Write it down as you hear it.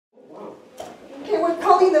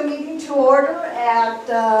to order at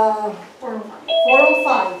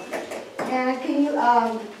 4:05. And can you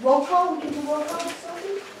roll call? Can you roll call,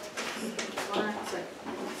 Sophie?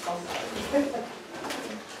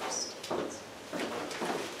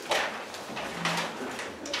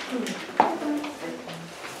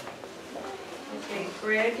 Okay,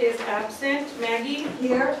 Graig is absent. Maggie?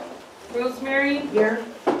 Here. Rosemary? Here.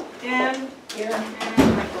 Ann? Here.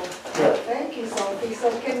 And Michael. Thank you, Sophie. So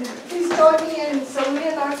can you please join me in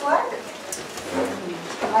saluting our flag?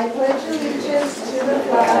 I pledge allegiance to the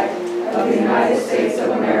flag of the United States of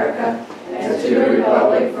America and to the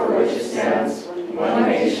republic for which it stands, one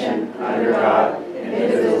nation, under God,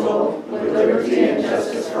 indivisible, with liberty and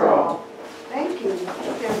justice for all. Thank you.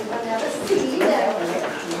 Everyone have a seat.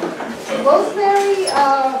 Rosemary, we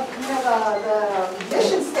have the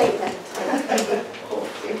mission statement.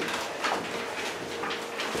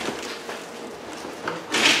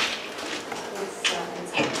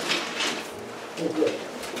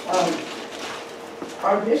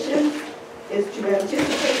 Our mission is to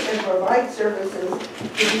anticipate and provide services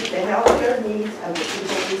to meet the healthcare needs of the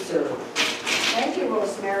people we serve. Thank you,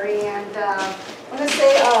 Rosemary. And I want to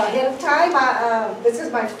say ahead of time, this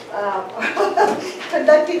is my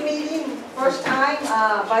conducting meeting, first time,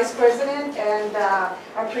 Vice President, and I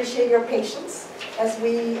appreciate your patience as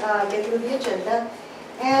we get through the agenda.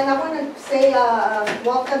 And I want to say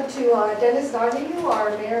welcome to Dennis Darnayou, our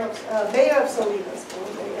Mayor of Soledad.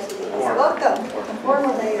 Welcome,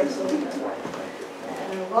 former Mayor of Soledad.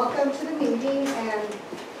 And welcome to the meeting, and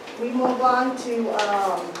we move on to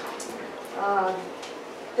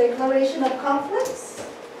declaration of conflicts.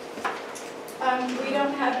 We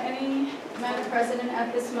don't have any, Madam President,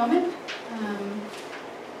 at this moment,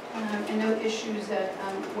 and no issues that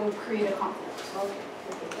will create a conflict. Okay,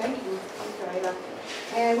 thank you. Okay.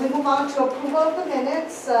 And we move on to approval of the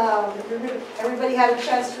minutes. Everybody had a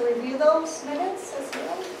chance to review those minutes as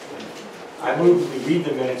well? I move we read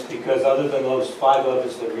the minutes because other than those 5 of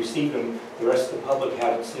us that received them, the rest of the public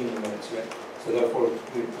haven't seen the minutes yet. So therefore,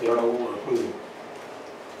 they don't know what we're approving.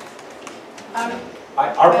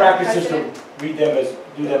 Our practice is to do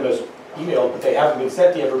them as email, but they haven't been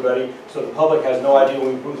sent to everybody, so the public has no idea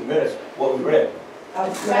when we approve the minutes what we read.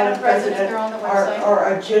 Madam President, they're on the website.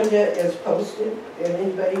 Our agenda is posted, and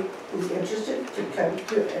anybody who's interested to come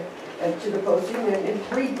to the posting and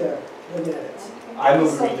read the minutes. I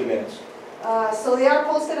move to read the minutes. So they are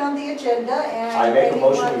posted on the agenda, and I make a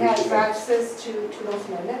motion to anyone read has the minutes. access to those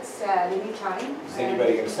minutes at any time. Is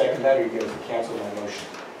anybody going to second that, or are you going to cancel my motion?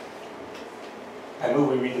 I move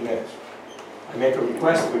we read the minutes. I make a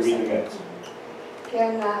request that we read the minutes.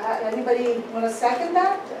 Can anybody want to second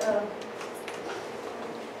that?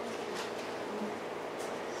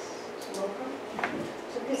 Roll call?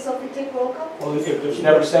 Okay, Sophie, take roll call. Well, if there's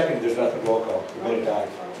never a second, there's nothing roll call. The minute dies.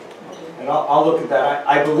 And I'll look at that.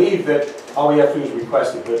 I believe that all we have to do is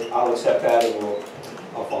request it, but I'll accept that and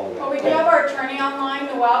I'll follow that. Well, we do have our attorney online.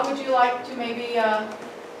 Noel, would you like to maybe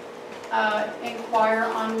inquire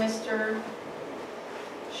on Mr.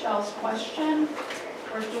 Schell's question?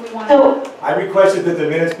 Or do we want to? I requested that the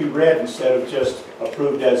minutes be read instead of just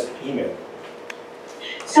approved as email.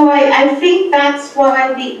 So I think that's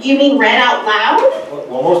why do you mean read out loud?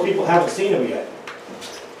 Well, most people haven't seen them yet.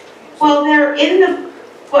 Well, they're in the,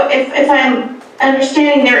 if I'm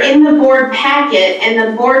understanding, they're in the board packet, and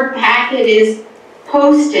the board packet is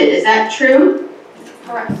posted. Is that true?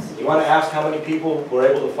 Correct. You want to ask how many people were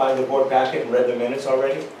able to find the board packet and read the minutes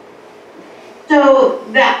already? So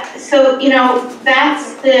you know,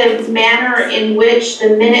 that's the manner in which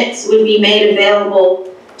the minutes would be made available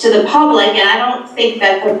to the public, and I don't think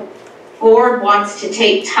that the board wants to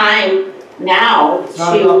take time now It's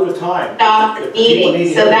not about the time. stop the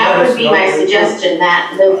meeting. So that would be my suggestion,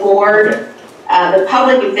 that the board, the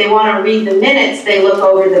public, if they want to read the minutes, they look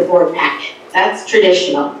over the board packet. That's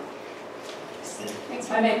traditional.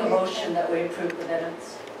 I make a motion that we approve the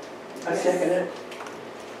minutes. I second it.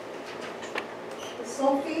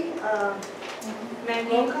 Sophie, roll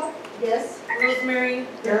Maggie? call? Yes. Rosemary?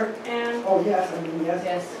 Here? Ann? Oh, yes, I mean, yes.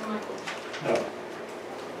 Yes. And Michael. No.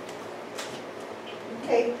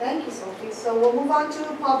 Okay, thank you, Sophie. So we'll move on to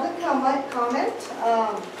public comment.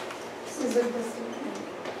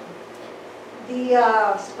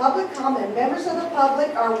 The public comment. Members of the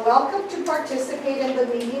public are welcome to participate in the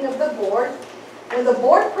meeting of the board. When the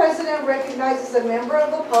board president recognizes a member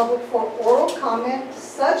of the public for oral comment,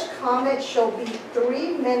 such comment shall be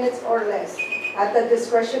 3 minutes or less at the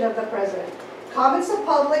discretion of the president. Comments of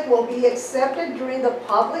public will be accepted during the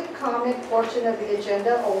public comment portion of the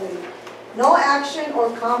agenda only. No action or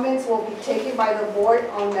comments will be taken by the board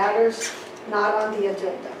on matters not on the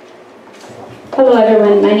agenda. Hello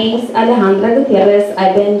everyone, my name is Alejandra Gutierrez.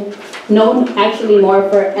 I've been known actually more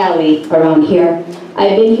for Ellie around here.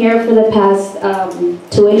 I've been here for the past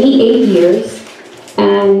 28 years,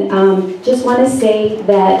 and just want to say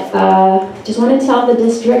that, just want to tell the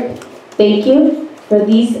district thank you for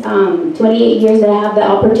these 28 years that I have the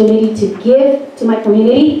opportunity to give to my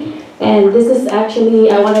community. And this is actually,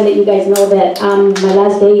 I want to let you guys know that my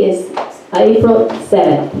last day is April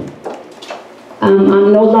 7th. I'm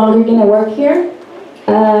no longer going to work here.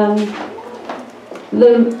 I'm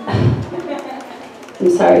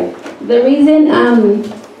sorry. The reason,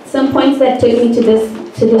 some points that took me to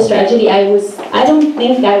this tragedy, I don't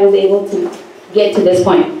think I was able to get to this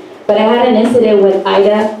point. But I had an incident with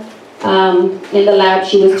Ida in the lab.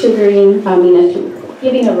 She was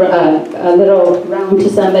giving a little round to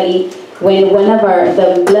somebody when one of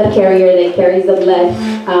the blood carrier that carries the blood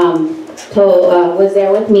was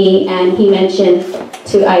there with me, and he mentioned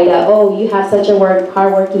to Ida, "Oh, you have such a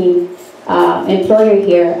hardworking employer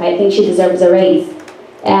here. I think she deserves a raise."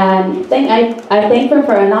 And I thank her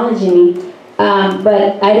for acknowledging me,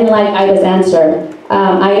 but I didn't like Ida's answer.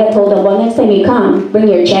 Ida told him, "Well, next time you come, bring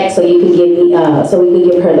your check so you can give me, so we can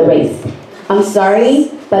give her the raise." I'm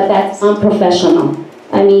sorry, but that's unprofessional.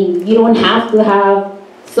 I mean, you don't have to have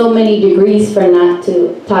so many degrees for not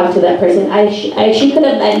to talk to that person. She could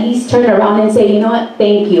have at least turned around and say, "You know what,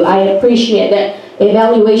 thank you, I appreciate that.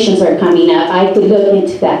 Evaluations are coming up, I could look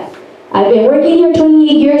into that." I've been working here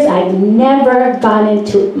 28 years, I've never gone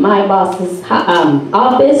into my boss's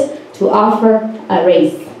office to offer a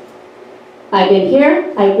raise. I've been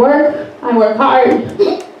here, I work hard.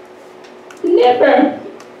 Never.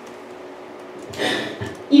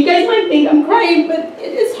 You guys might think I'm crying, but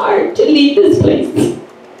it is hard to leave this place.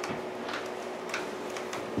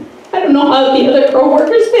 I don't know how the other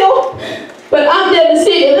co-workers feel, but I'm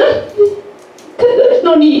devastated because there's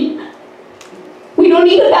no need. We don't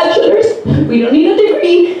need a bachelor's, we don't need a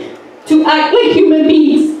degree to act like human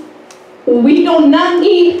beings. We do not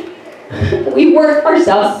need, we work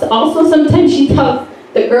ourselves. Also, sometimes she tells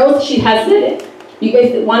the girls, she has said it, you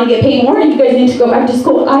guys want to get paid more, you guys need to go back to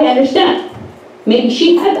school. I understand. Maybe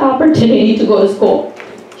she had the opportunity to go to school.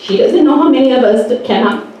 She doesn't know how many of us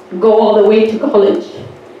cannot go all the way to college.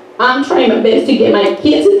 I'm trying my best to get my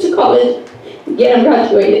kids into college, get them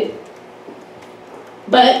graduated.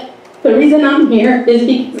 But the reason I'm here is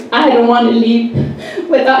because I don't want to leave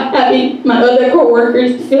without having my other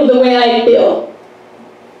co-workers feel the way I feel.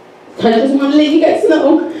 So I just want to let you guys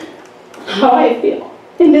know how I feel.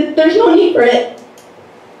 And that there's no need for it.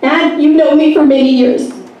 And you know me for many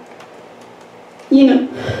years. You know,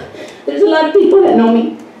 there's a lot of people that know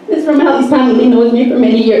me. Ms. Romelli's family knows me for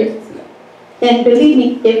many years. And believe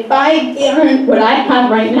me, if I earn what I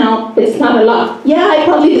have right now, it's not a lot. Yeah, I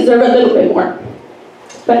probably deserve a little bit more.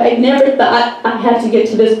 But I never thought I had to get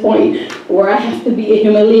to this point where I have to be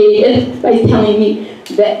humiliated by telling me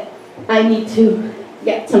that I need to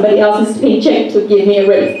get somebody else's paycheck to give me a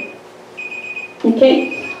raise.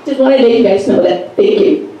 Okay? Just want to let you guys know that. Thank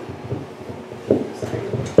you.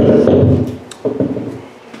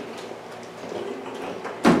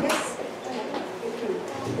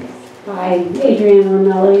 Hi, Adrienne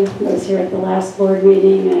Romelli. I was here at the last board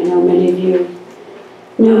meeting. I know many of you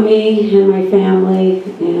know me and my family,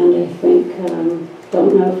 and I think,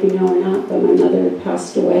 don't know if you know or not, but my mother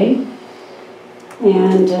passed away.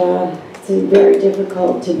 And it's very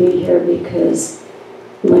difficult to be here because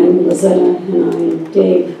when Lizetta and I and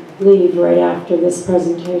Dave leave right after this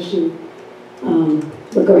presentation,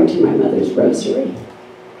 we're going to my mother's rosary.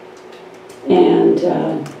 And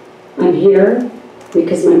I'm here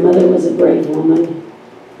because my mother was a brave woman,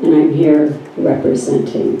 and I'm here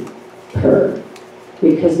representing her.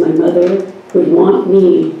 Because my mother would want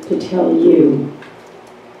me to tell you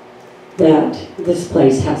that this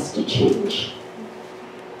place has to change.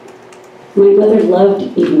 My mother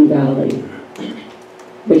loved Eden Valley,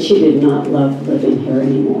 but she did not love living here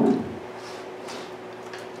anymore.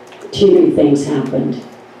 Too many things happened.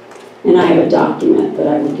 And I have a document that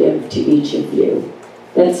I will give to each of you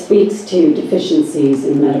that speaks to deficiencies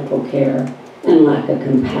in medical care and lack of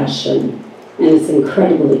compassion. And it's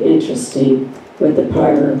incredibly interesting what the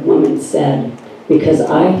prior woman said, because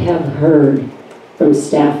I have heard from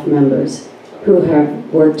staff members who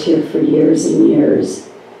have worked here for years and years,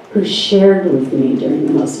 who shared with me during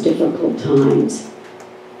the most difficult times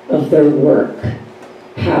of their work,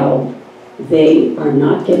 how they are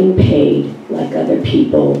not getting paid like other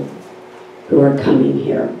people who are coming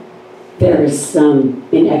here. There is some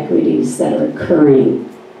inequities that are occurring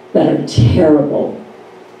that are terrible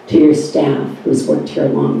to your staff who's worked here a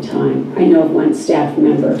long time. I know of one staff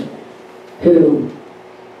member who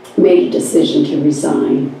made decision to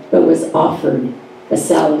resign, but was offered a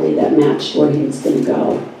salary that matched where he was going to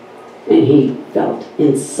go. And he felt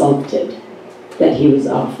insulted that he was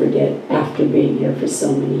offered it after being here for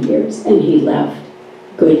so many years, and he left.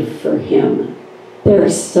 Good for him. There are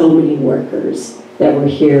so many workers that were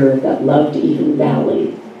here that loved Eden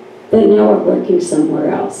Valley that now are working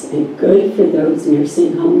somewhere else, and good for those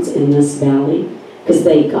nursing homes in this valley, because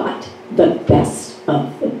they got the best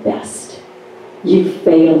of the best. You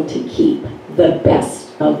failed to keep the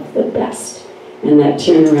best of the best, and that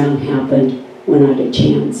turnaround happened when Ida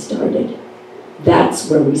Chan started. That's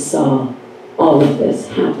where we saw all of this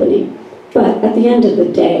happening. But at the end of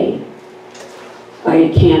the day,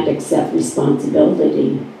 I can't accept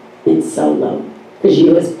responsibility in solo, because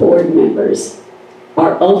you as board members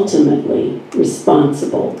are ultimately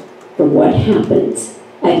responsible for what happens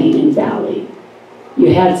at Eden Valley.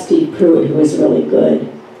 You had Steve Pruitt, who was really good,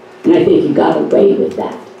 and I think he got away with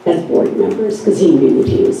that as board members because he knew what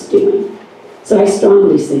he was doing. So I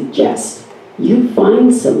strongly suggest you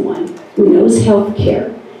find someone who knows health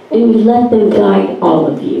care and you let them guide all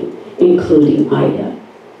of you, including Ida.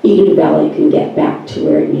 Eden Valley can get back to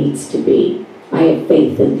where it needs to be. I have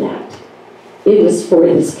faith in that. It was for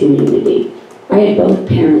this community. I had both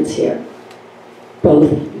parents here.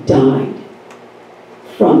 Both died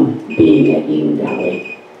from being at Eden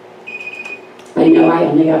Valley. I know I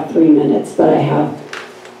only have 3 minutes, but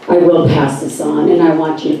I will pass this on, and I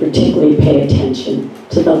want you to particularly pay attention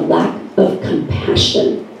to the lack of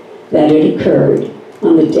compassion that had occurred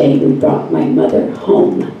on the day we brought my mother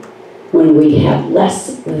home, when we had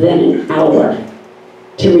less than an hour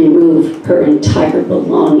to remove her entire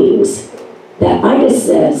belongings that Ida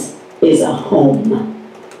says is a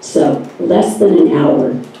home. So less than an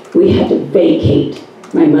hour, we had to vacate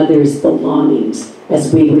my mother's belongings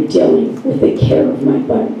as we were dealing with the care of my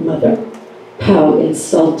mother. How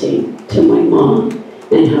insulting to my mom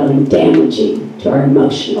and how damaging to our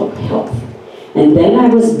emotional health. And then I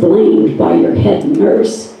was blamed by your head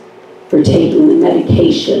nurse for taking the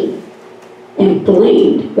medication and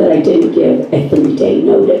blamed that I didn't give a 3-day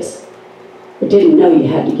notice. I didn't know you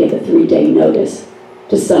had to give a 3-day notice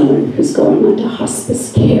to someone who's going on to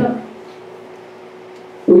hospice care.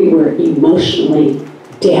 We were emotionally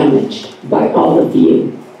damaged by all of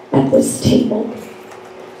you at this table.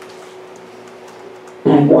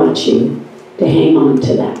 And I want you to hang on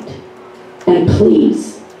to that. And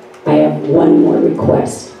please, I have one more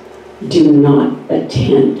request. Do not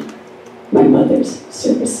attend my mother's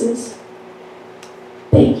services.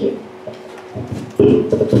 Thank you.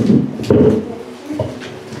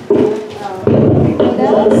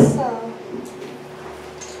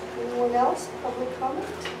 Anyone else? Public comment?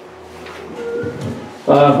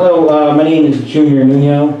 Hello, my name is Junior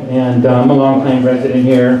Nuno, and I'm a longtime resident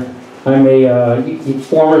here. I'm a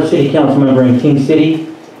former city council member in King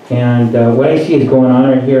City, and what I see is going on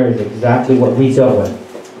right here is exactly what we dealt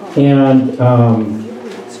with. And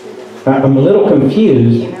I'm a little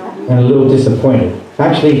confused and a little disappointed.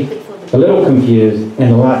 Actually, a little confused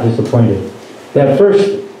and a lot disappointed. That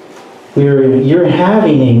first, you're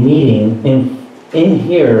having a meeting in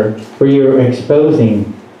here where you're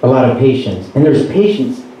exposing a lot of patients, and there's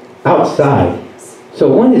patients outside.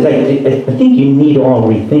 So one is, I think you need to all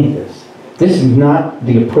rethink this. This is not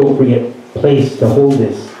the appropriate place to hold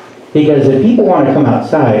this. Because if people want to come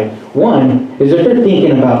outside, one is if they're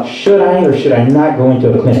thinking about should I or should I not go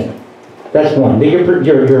into a clinic. That's one.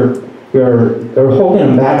 You're holding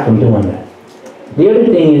them back from doing that. The other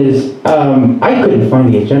thing is, I couldn't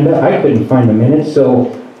find the agenda. I couldn't find the minutes,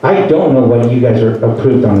 so I don't know what you guys are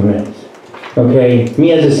approved on the minutes. Okay,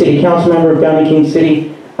 me as a city council member down in King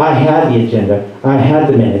City, I had the agenda. I had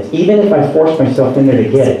the minutes. Even if I forced myself in there to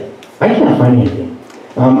get it, I can't find anything.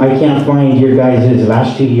 I can't find your guys'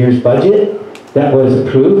 last 2 years' budget that was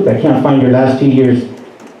approved. I can't find your last 2 years'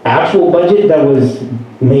 actual budget that was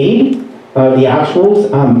made. The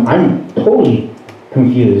actuals, I'm totally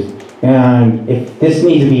confused. And if this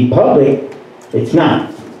needs to be public, it's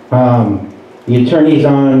not. The attorney's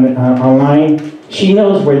online. She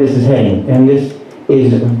knows where this is heading, and this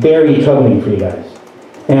is very troubling for you guys.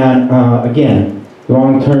 And again,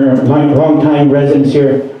 long-time residents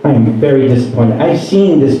here, I am very disappointed. I've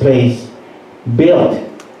seen this place built,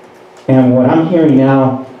 and what I'm hearing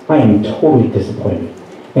now, I am totally disappointed.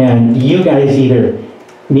 And you guys either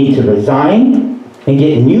need to resign and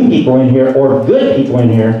get new people in here or good people in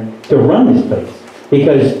here to run this place.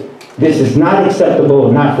 Because this is not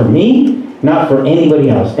acceptable, not for me, not for anybody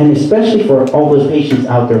else, and especially for all those patients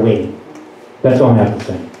out there waiting. That's all I have to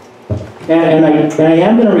say. And I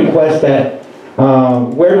am going to request that,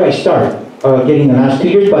 where do I start? Getting the last 2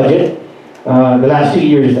 years' budget. the last 2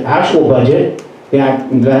 years' actual budget, the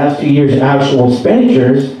last 2 years' actual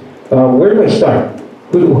expenditures, where do I start?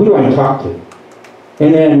 Who do I talk to?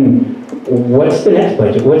 And then, what's the next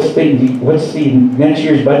budget? What's the next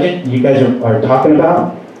year's budget you guys are talking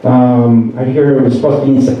about? I hear it was supposed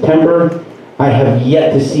to be in September. I have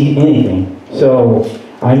yet to see anything. So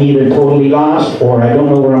I'm either totally lost, or I don't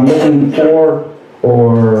know where I'm looking for,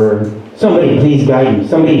 or somebody please guide me.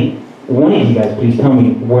 Somebody, one of you guys please tell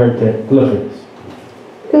me where to look at this.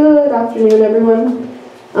 Good afternoon, everyone.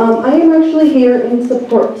 I am actually here in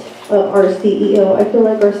support of our CEO. I feel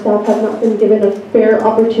like our staff have not been given a fair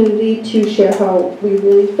opportunity to share how we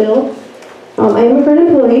really feel. I am a current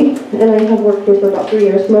employee, and I have worked here for about 3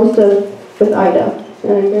 years, most of with IDA.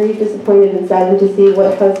 And I'm very disappointed and saddened to see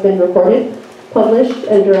what has been recorded, published,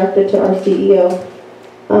 and directed to our CEO.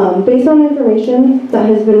 Based on information that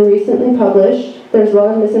has been recently published, there's a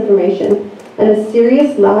lot of misinformation and a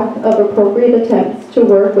serious lack of appropriate attempts to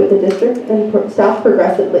work with the district and staff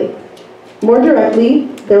progressively. More directly,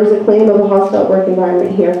 there was a claim of a hostile work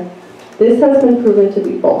environment here. This has been proven to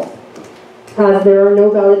be false, as there are no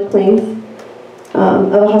valid claims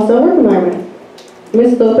of a hostile work environment.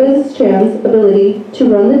 Ms. Lopez-Chan's ability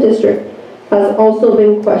to run the district has also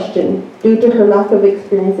been questioned due to her lack of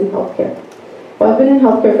experience in healthcare. Well, I've been in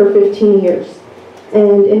healthcare for 15 years,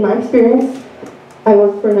 and in my experience, I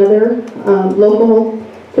work for another local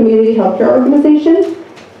community healthcare organization.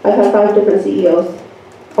 I've had 5 different CEOs,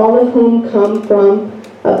 all of whom come from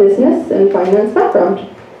a business and finance background.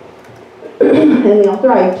 And they all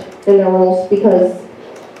thrived in their roles because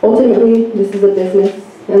ultimately this is a business,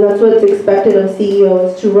 and that's what's expected of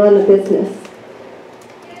CEOs, to run a business.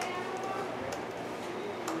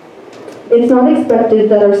 It's not expected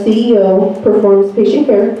that our CEO performs patient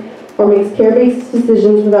care or makes care-based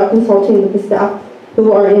decisions without consulting with the staff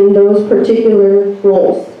who are in those particular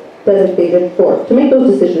roles designated to make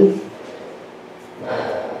those decisions.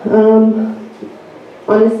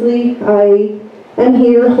 Honestly, I am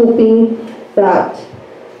here hoping that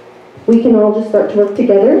we can all just start to work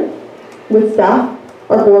together with staff,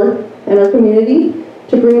 our board, and our community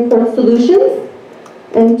to bring forth solutions,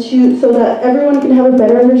 and so that everyone can have a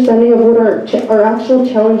better understanding of what our actual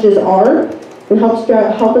challenges are and help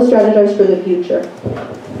us strategize for the future.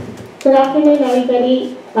 Good afternoon,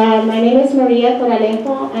 everybody. My name is Maria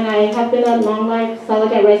Coralenco, and I have been a long-life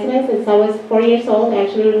Soledad resident since I was 4 years old. I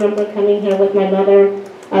actually remember coming here with my mother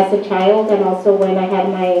as a child, and also when I had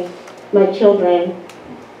my children.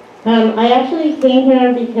 I actually came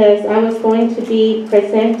here because I was going to be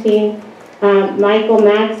presenting Michael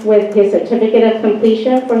Max with his certificate of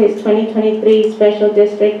completion for his 2023 Special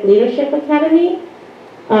District Leadership Academy.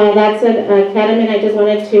 That's an academy, and I just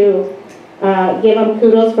wanted to give him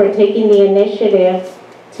kudos for taking the initiative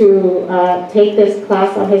to take this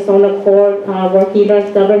class on his own accord, where he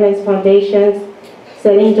learns governance foundations,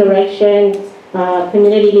 setting directions,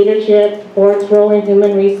 community leadership, board's role in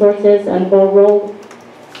human resources, and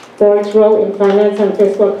board's role in finance and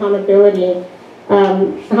fiscal accountability.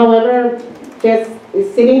 However, just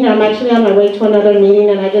sitting here, I'm actually on my way to another meeting,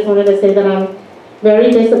 and I just wanted to say that I'm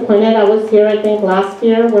very disappointed. I was here, I think, last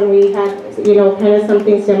year when we had, kind of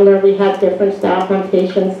something similar. We had different staff and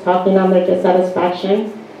patients talking on their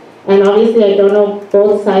dissatisfaction. And obviously, I don't know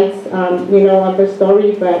both sides, of the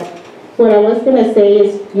story, but what I was going to say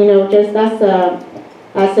is, just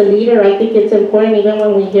as a leader, I think it's important, even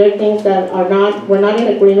when we hear things that we're not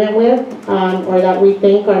in agreement with, or that we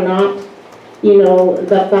think are not,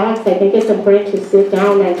 the facts. I think it's important to sit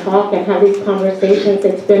down and talk and have these conversations.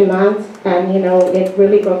 It's been months, and it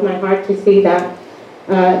really broke my heart to see that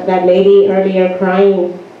lady earlier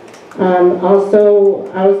crying. Also,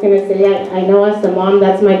 I was going to say, I know as a mom,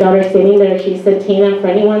 that's my daughter sitting there. She's a teen, and for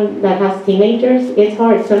anyone that has teenagers, it's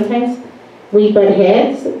hard. Sometimes we butt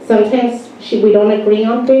heads. Sometimes we don't agree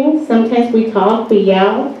on things. Sometimes we talk, we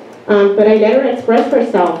yell. But I let her express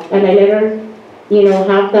herself, and I let her,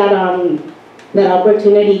 have that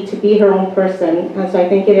opportunity to be her own person. And so I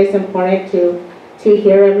think it is important to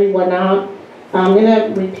hear everyone out. I'm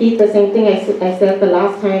going to repeat the same thing I said the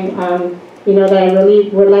last time, that I really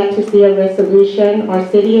would like to see a resolution. Our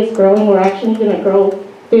city is growing. We're actually going to grow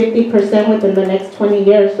 50% within the next 20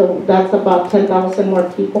 years, so that's about 10,000 more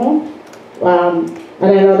people. And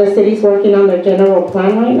I know the city's working on their general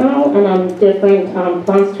plan right now, and on different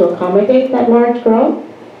plans to accommodate that large growth.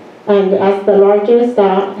 And as the largest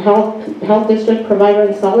health district provider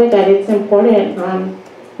in Soledad, it's important,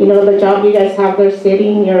 the job you guys have there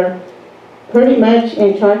sitting, you're pretty much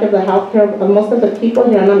in charge of the healthcare of most of the people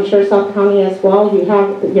here, and I'm sure South County as well. You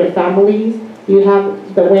have your families, you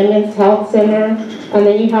have the Women's Health Center, and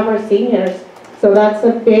then you have our seniors. So that's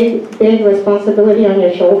a big, big responsibility on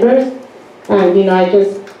your shoulders. And, I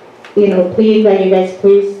just, plead that you guys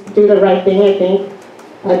please do the right thing. I think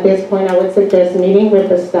at this point I would suggest meeting with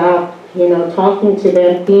the staff, talking to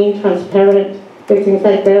them, being transparent. It seems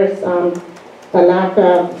like there's a lack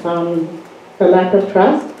of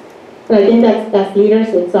trust. And I think that's leaders,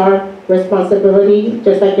 it's our responsibility,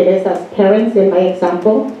 just like it is as parents in my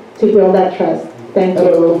example, to build that trust. Thank you.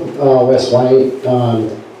 Hello, Wes White,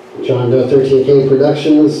 John Doe 13K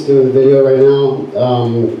Productions, doing the video right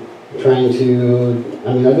now. Trying to,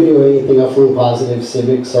 I video anything upfront, positive,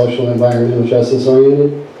 civic, social, environmental, justice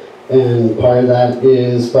oriented. And part of that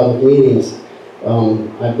is public meetings.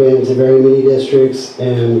 I've been to very many districts,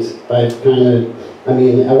 and I've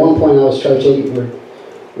at one point I was charged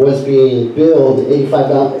was being billed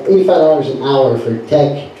 $85 an hour for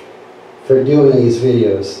tech for doing these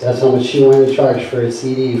videos. That's how much she wanted to charge for a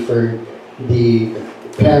CD for the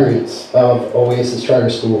parents of Oasis Charter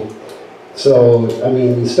School. So,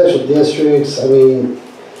 these special districts,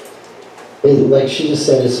 like she just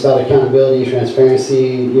said, it's about accountability,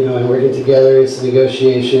 transparency, and working together. It's a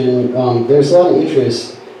negotiation. There's a lot of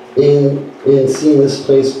interest in seeing this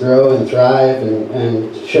place grow and thrive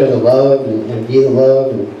and share the love and be the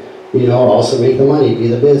love and, also make the money, be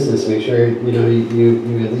the business, make sure,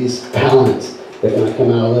 you at least balance, if not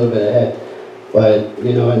come out a little bit ahead. But,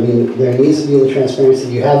 there needs to be the transparency.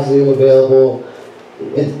 You have Zoom available.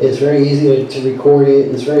 It's very easy to record it.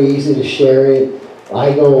 It's very easy to share it.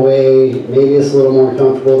 I go away, maybe it's a little more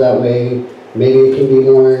comfortable that way. Maybe it can be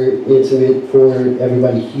more intimate for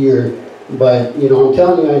everybody here. But, I'm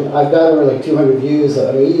telling you, I've got over like 200 views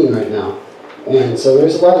a meeting right now. And so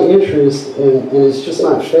there's a lot of interest, and it's just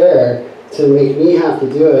not fair to make me have to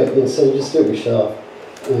do it instead of just do it yourself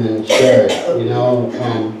and share it,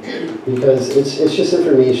 because it's just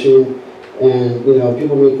information, and,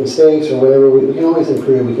 people make mistakes or whatever. We can always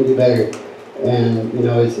improve, we can do better. And,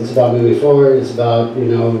 it's about moving forward, it's about,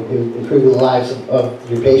 improving the lives of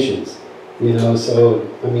your patients, so,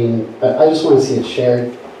 I just want to see it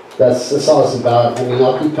shared. That's all it's about.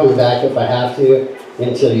 I'll keep coming back if I have to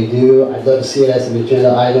until you do. I'd love to see it as an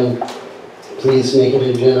agenda item. Please make it an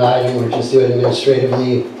agenda item or just do it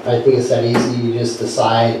administratively. I think it's that easy. You just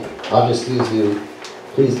decide, I'll just do Zoom.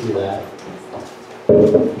 Please do that.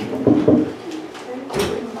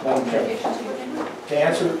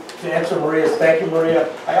 To answer Maria's, thank you, Maria.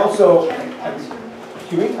 I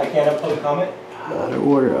can't have public comment? Out of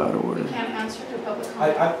order. We can't answer to public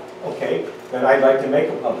comment. Okay, then I'd like to make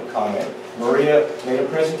a public comment. Maria made a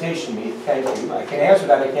presentation to me, thank you. I can answer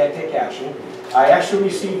that, I can't take action. I actually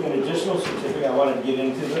received an additional certificate. I wanted to get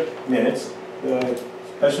into the minutes. The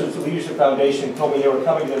Special Leadership Foundation told me they were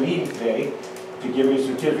coming to the meeting today to give me a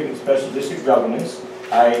certificate in special district governance.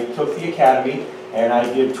 I took the academy and I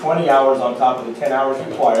did 20 hours on top of the 10 hours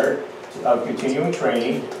required of continuing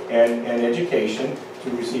training and education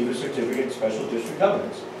to receive a certificate in special district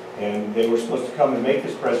governance. And they were supposed to come and make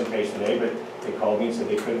this presentation today, but they called me and said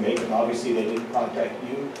they couldn't make it. And obviously they didn't contact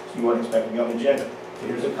you, so you weren't expecting me on the agenda. So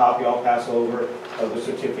here's a copy I'll pass over of the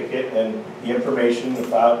certificate and the information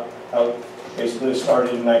about how basically it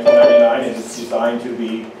started in 1999, and it's designed to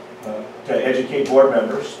be to educate board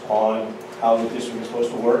members on how the district is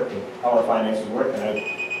supposed to work and how our finances work. And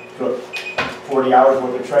I took 40 hours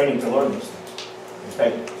worth of training to learn these things.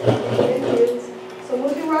 Thank you. Thank you. So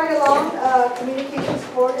moving right along, communications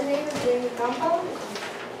coordinator, Campa.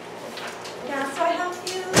 Yeah, so I have a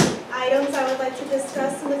few items I would like to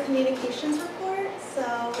discuss in the communications report.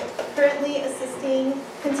 So currently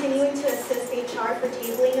continuing to assist HR for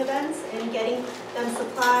tabling events and getting them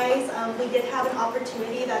supplies. We did have an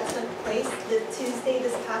opportunity that took place the Tuesday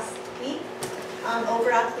this past week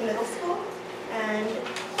over at the middle school. And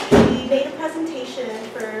we made a presentation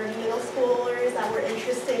for middle schoolers that were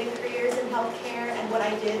interested in careers in healthcare, and what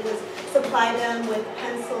I did was supply them with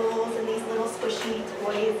pencils and these little squishy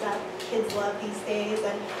toys that kids love these days,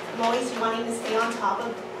 and I'm always wanting to stay on top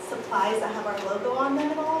of supplies that have our logo on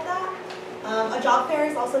them and all of that. A job fair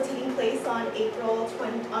is also taking place on April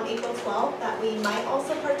 12th that we might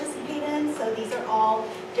also participate in, so these are all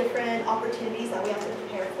different opportunities that we have to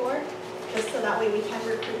prepare for, just so that way we can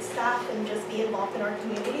recruit staff and just be involved in our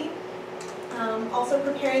community. Also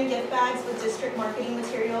preparing gift bags with district marketing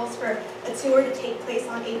materials for a tour to take place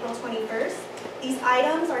on April 21st. These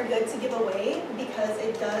items are good to give away because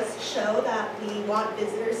it does show that we want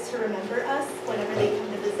visitors to remember us whenever they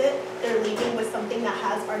come to visit. They're leaving with something that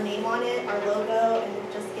has our name on it, our logo, and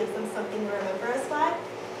it just gives them something to remember us by.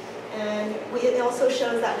 And it also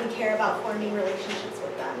shows that we care about forming relationships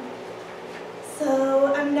with them.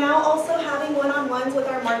 So I'm now also having one-on-ones with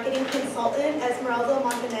our marketing consultant, Esmeralda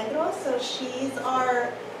Montenegro. So she's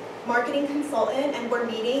our marketing consultant, and we're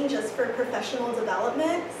meeting just for professional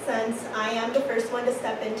development. Since I am the first one to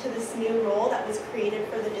step into this new role that was created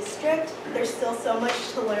for the district, there's still so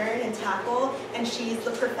much to learn and tackle, and she's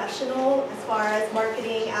the professional as far as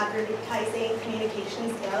marketing, advertising,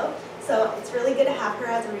 communications go. So it's really good to have her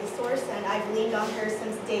as a resource, and I've leaned on her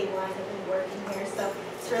since day one of me working here. So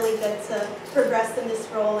it's really good to progress in this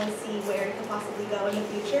role and see where it could possibly go in the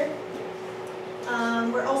future.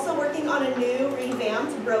 We're also working on a new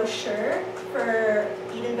revamped brochure for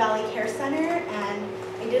Eden Valley Care Center, and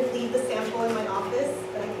I did leave the sample in my office,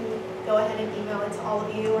 but I can go ahead and email it to all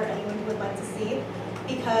of you or anyone who would like to see,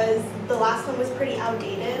 because the last one was pretty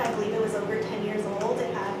outdated. I believe it was over 10 years old.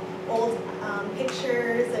 It had old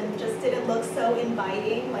pictures and just didn't look so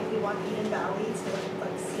inviting like we want Eden Valley to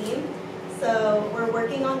like seem. So we're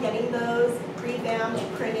working on getting those revamped,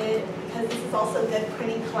 printed, because this is also good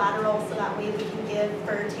printing collateral, so that way we can give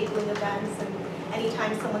for tabling events, and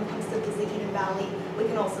anytime someone comes to visit Eden Valley, we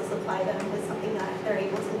can also supply them with something that they're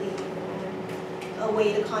able to leave, and a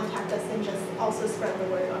way to contact us and just also spread the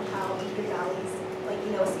word on how Eden Valley's, like,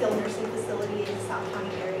 you know, a skilled nursing facility in the South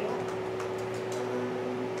County area.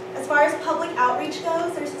 As far as public outreach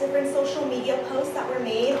goes, there's different social media posts that were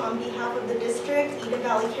made on behalf of the district, Eden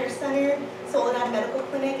Valley Care Center, Soledad Medical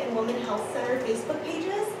Clinic, and Women Health Center Facebook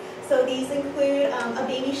pages. So these include a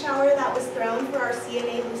baby shower that was thrown for our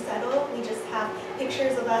CNA Lucero. We just have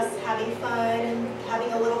pictures of us having fun and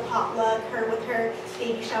having a little potluck, her with her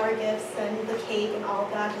baby shower gifts and the cake and all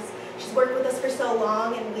of that. She's worked with us for so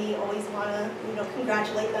long, and we always want to, you know,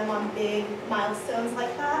 congratulate them on big milestones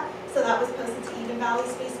like that. So that was posted to Eden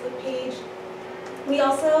Valley's Facebook page. We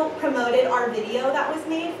also promoted our video that was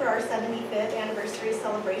made for our 75th anniversary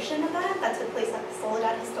celebration event that took place at the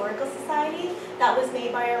Soledad Historical Society. That was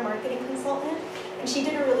made by our marketing consultant, and she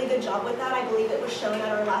did a really good job with that. I believe it was shown at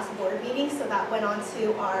our last board meeting, so that went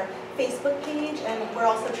onto our Facebook page, and we're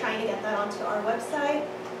also trying to get that onto our website.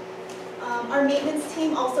 Our maintenance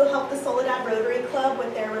team also helped the Soledad Rotary Club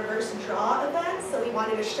with their reverse draw event, so we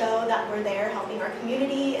wanted to show that we're there helping our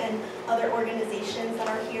community and other organizations that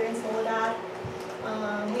are here in Soledad.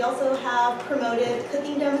 We also have promoted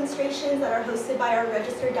cooking demonstrations that are hosted by our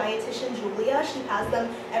registered dietitian, Julia. She has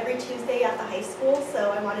them every Tuesday at the high school,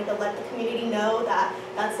 so I wanted to let the community know that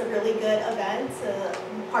that's a really good event to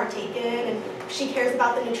partake in, and she cares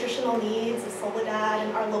about the nutritional needs of Soledad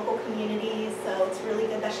and our local communities, so it's really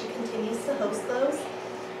good that she continues to host those.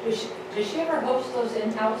 Does she ever host those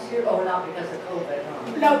in-house here? Oh, not because of COVID,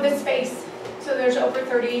 huh? No, the space. So there's over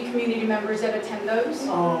 30 community members that attend those.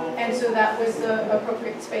 Oh. And so that was the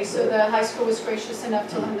appropriate space. So the high school was gracious enough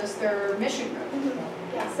to lend us their mission room.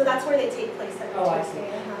 Mm-hmm. Yeah, so that's where they take place every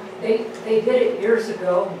Tuesday. They did it years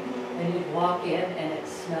ago, and you'd walk in and it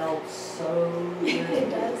smelled so good. It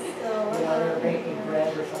does still. You know, they're baking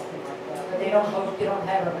bread or something like that. But they don't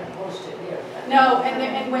have them hosted here. No,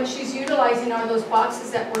 and what she's utilizing are those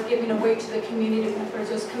boxes that we're giving away to the community members,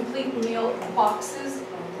 those complete meal boxes.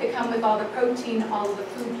 They come with all the protein, all of the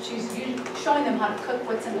food. She's showing them how to cook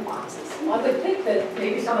what's in the boxes. Well, I would think that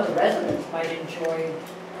maybe some of the residents might enjoy,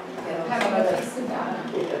 you know, having some of a piece of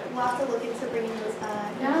that. We'll have to look into bringing those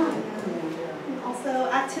back. Yeah. Also,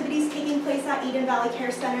 activities taking place at Eden Valley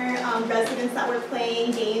Care Center, residents that were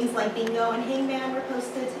playing games like bingo and hangman were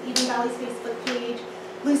posted to Eden Valley's Facebook page.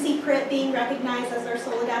 Lucy Pritt being recognized as our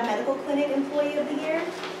Soledad Medical Clinic Employee of the Year.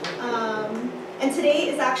 And today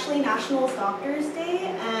is actually National Doctors Day,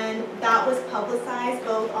 and that was publicized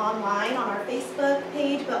both online on our Facebook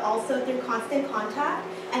page, but also through Constant Contact,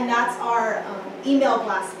 and that's our email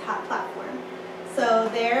blast platform. So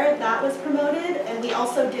there, that was promoted, and we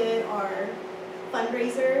also did our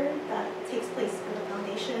fundraiser that takes place for the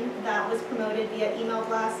foundation. That was promoted via email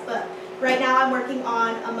blast, but right now I'm working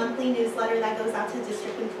on a monthly newsletter that goes out to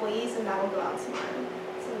district employees, and that'll go out tomorrow.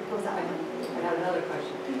 So it goes out. I have another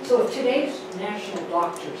question. So if today's National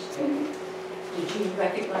Doctors Day, did you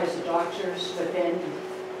recognize the doctors within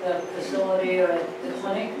the facility or at the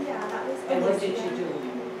clinic? Yeah, that was Alicia. And what did you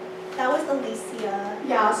do? That was Alicia.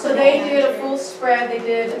 Yeah, so they did a full spread. They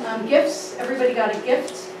did gifts. Everybody got a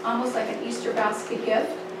gift, almost like an Easter basket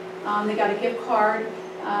gift. They got a gift card,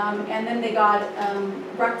 and then they got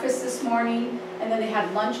breakfast this morning, and then they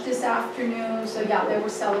had lunch this afternoon. So yeah, they were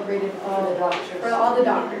celebrated for all the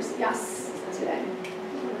doctors. Yes, today.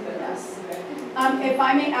 Yes. If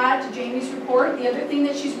I may add to Jamie's report, the other thing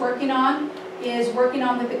that she's working on is working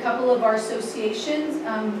on with a couple of our associations,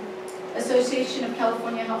 Association of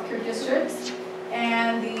California Healthcare Districts,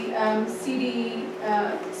 and the CD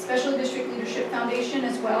Special District Leadership Foundation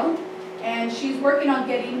as well, And she's working on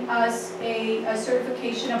getting us a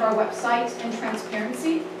certification of our website and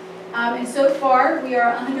transparency. And so far, we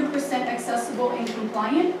are 100% accessible and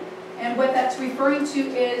compliant. And what that's referring to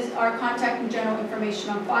is our contact and general information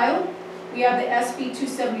on file. We have the SB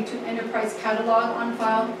 272 Enterprise Catalog on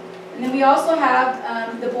file. And then we also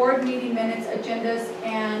have the board meeting minutes, agendas,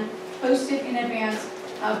 and posted in advance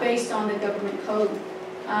based on the government code.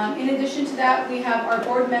 In addition to that, we have our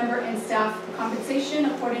board member and staff compensation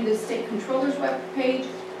according to the state controller's webpage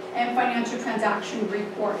and financial transaction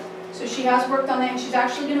report. So she has worked on that, and she's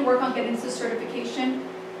actually going to work on getting the certification,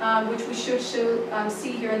 which we should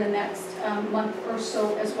see here in the next month or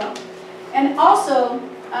so as well. And also,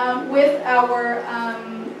 with our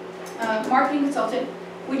marketing consultant,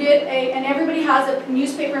 we did and everybody has a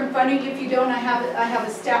newspaper in front of you. If you don't, I have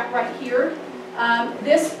a stack right here.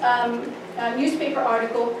 This newspaper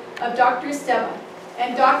article of Dr. Esteva.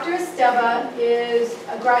 And Dr. Esteva is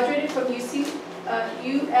graduated from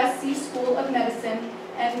USC School of Medicine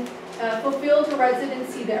and fulfilled her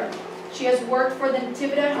residency there. She has worked for the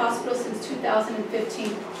Natividad Hospital since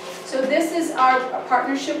 2015. So this is our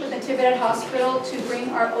partnership with Natividad Hospital to bring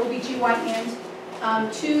our OBGYN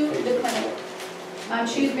to the clinic.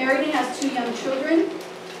 She's married and has 2 young children.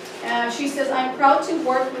 She says, I'm proud to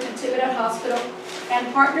work with Natividad Hospital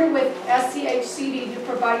and partner with SCHCD to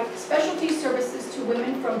provide specialty services to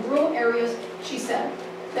women from rural areas, she said.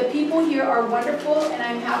 The people here are wonderful, and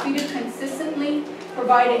I'm happy to consistently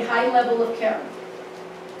provide a high level of care.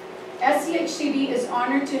 SCHCD is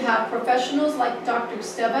honored to have professionals like Dr.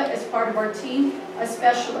 Esteva as part of our team, a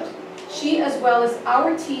specialist. She, as well as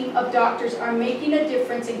our team of doctors, are making a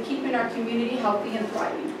difference in keeping our community healthy and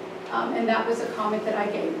thriving. And that was a comment that I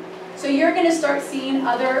gave. So you're going to start seeing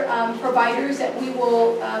other providers that we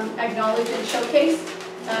will acknowledge and showcase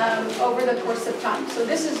over the course of time. So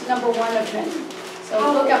this is number 1 of many. So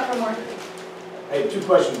look out for more. I have 2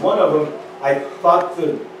 questions. One of them, I thought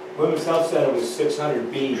the Women's Health Center was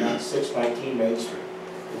 600B, not 619 Main Street.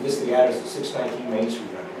 It listed the address of 619 Main Street.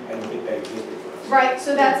 I don't think that existed for us. Right,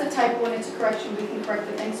 so that's a typo and it's a correction. We can correct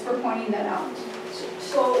it. Thanks for pointing that out.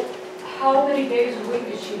 So how many days a week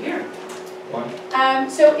is she here? 1.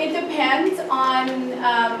 So it depends on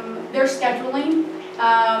their scheduling,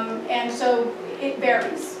 and so it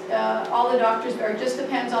varies. All the doctors vary. It just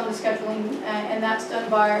depends on the scheduling, and that's done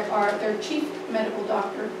by their chief medical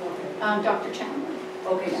doctor, Dr. Chandler.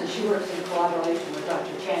 Okay, so she works in collaboration with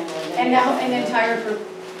Dr. Chandler. And now an entire group,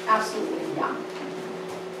 absolutely, yeah.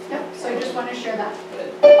 Yep, so I just want to share that.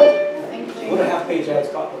 Thank you, Jamie. What a half-page ad's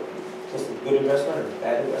cost? Just a good investment or a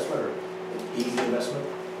bad investment or easy investment?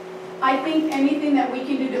 I think anything that we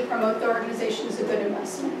can do to promote the organization is a good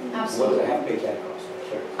investment, absolutely. What does a half-page ad cost?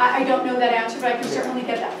 Sure. I don't know that answer, but I can certainly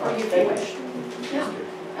get that for you if you wish. Yeah,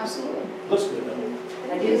 absolutely. Looks good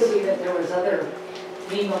though. I did see that there was other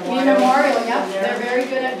Memorial, yep, they're very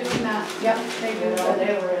good at doing that. Yep, they do.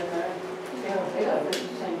 They were in there. Yeah, they got the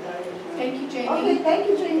same time. Thank you, Jamie. Okay, thank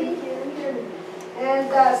you, Jamie. And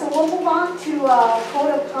so we'll move on to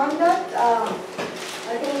code of conduct.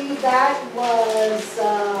 I believe that was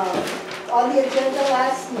on the agenda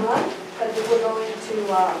last month, but we're going to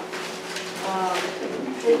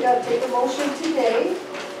take a motion today.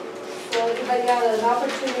 So everybody got an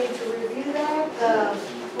opportunity to review that.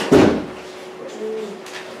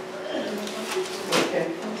 Okay.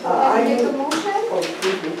 I make a motion? Oh,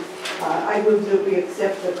 excuse me. I move that we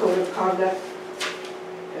accept the code of conduct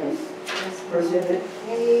as presented.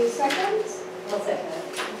 Any seconds? I'll second it.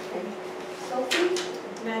 Okay. Sophie?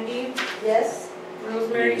 Maggie, Yes? Any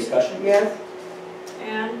Rosemary, discussion? Yes?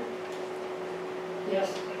 Ann, Yes.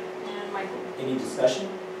 and Michael. Any discussion?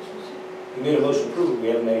 We made a motion to approve it. We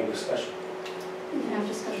haven't made any discussion. You can have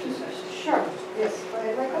discussion. Sure. Yes, go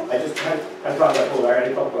ahead, Michael. I just had thought that over. I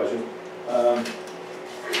had a couple questions.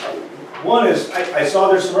 One is, I saw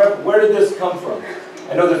there's some, where did this come from?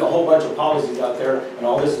 I know there's a whole bunch of policies out there, and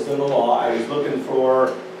all this is in the law. I was looking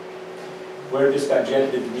for where this got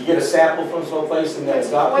generated. Did you get a sample from someplace and then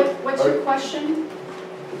adopted? What's your question?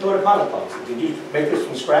 The code of conduct policy. Did you make this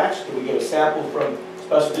from scratch? Did we get a sample from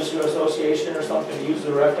Special District Association or something to use as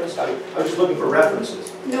a reference? I was just looking for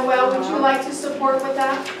references. Noelle, would you like to support with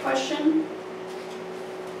that question?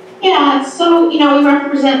 Yeah, so, we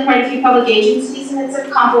represent quite a few public agencies, and it's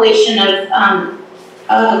a compilation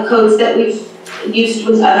of codes that we've used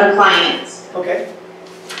with other clients. Okay,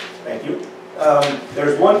 thank you.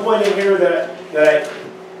 There's one point in here that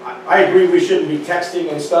I agree we shouldn't be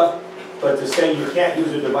texting and stuff, but to say you can't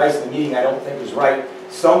use a device in the meeting I don't think is right.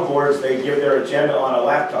 Some boards, they give their agenda on a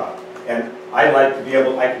laptop, and I like to be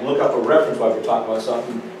able, I can look up a reference while we're talking about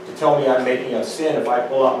something to tell me I'm making a sin if I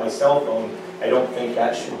pull out my cell phone. I don't think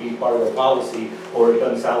that should be part of our policy, or it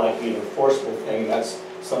doesn't sound like an enforceable thing. That's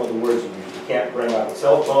some of the words you use. You can't bring out a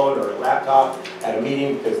cell phone or a laptop at a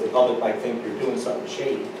meeting because the public might think you're doing something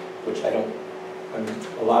shady, which I don't, I mean,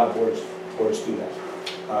 a lot of boards do that.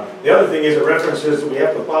 The other thing is it references that we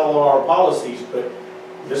have to follow our policies, but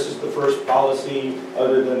this is the first policy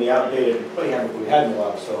other than the outdated employee handbook we had in a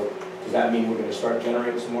while. So does that mean we're going to start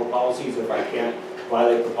generating some more policies if I can't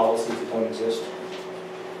violate the policies that don't exist?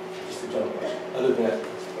 Just a general question. Other than that,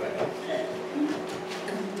 that's what I have.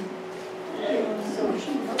 So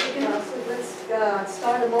let's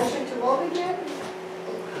start a motion to vote again.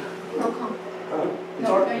 Roll call.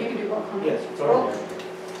 No, you can do roll call. Yes, it's all right.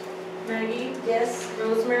 Maggie, Yes.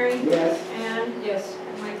 Rosemary, Yes. and yes,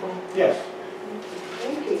 and Michael. Yes.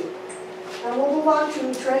 Thank you. Now we'll move on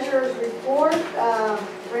to treasurer's report.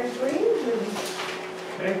 Brent Green.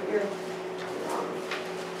 Okay. Here.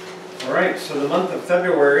 All right, so the month of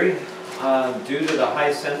February, due to the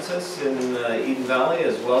high census in Eden Valley,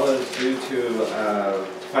 as well as due to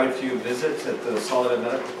quite a few visits at the Soledad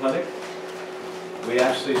Medical Clinic, we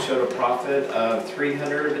actually showed a profit of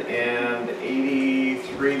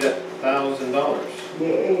 $383,000.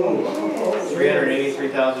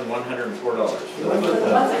 $383,104 for the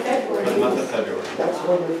month of February. That's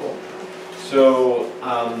wonderful. So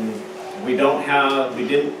we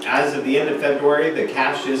didn't, as of the end of February, the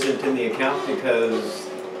cash isn't in the account because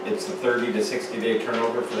it's a 30 to 60 day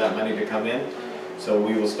turnover for that money to come in. So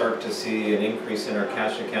we will start to see an increase in our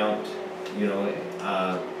cash account, you know,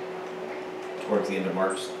 towards the end of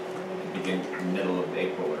March, begin middle of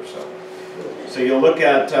April or so. So you'll look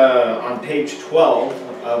at, on page 12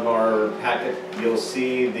 of our packet, you'll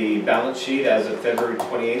see the balance sheet as of February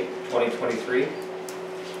 28, 2023.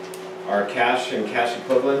 Our cash and cash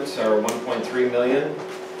equivalents are $1.3 million.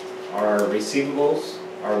 Our receivables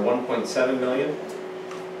are $1.7 million.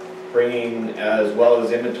 Bringing, as well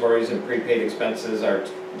as inventories and prepaid expenses, our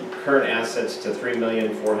current assets to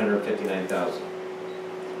 $3,459,000.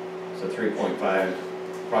 So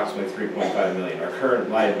approximately 3.5 million. Our current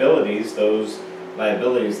liabilities, those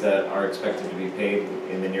liabilities that are expected to be paid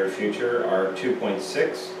in the near future, are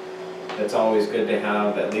 2.6. It's always good to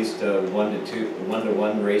have at least a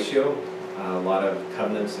 1-to-1 ratio. A lot of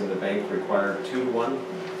covenants in the bank require 2-to-1.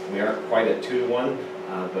 We aren't quite at 2-to-1,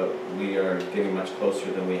 but we are getting much closer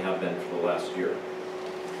than we have been for the last year.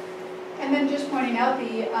 And then just pointing out,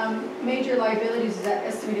 the major liabilities is that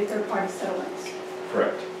estimated third-party settlements.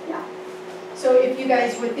 Correct. Yeah. So if you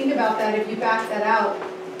guys would think about that, if you back that out,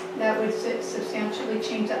 that would substantially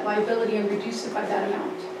change that liability and reduce it by that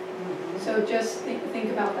amount. So just think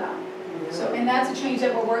about that. So, and that's a change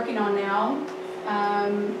that we're working on now,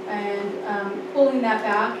 and pulling that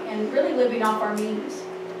back and really living off our means.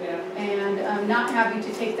 Yeah. And not having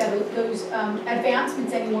to take those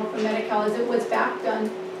advancements anymore from Medi-Cal, as it was back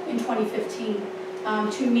done in 2015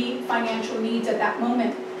 to meet financial needs at that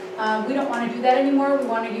moment. We don't want to do that anymore. We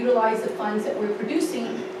want to utilize the funds that we're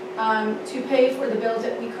producing to pay for the bills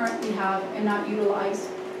that we currently have and not utilize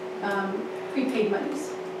prepaid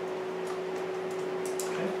monies.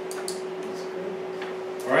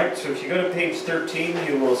 All right, so if you go to page 13,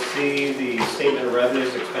 you will see the statement of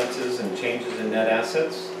revenues, expenses, and changes in net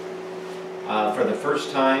assets. For the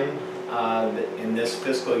first time in this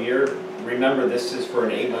fiscal year, remember this is for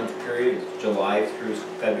an 8-month period, July through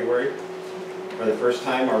February. For the first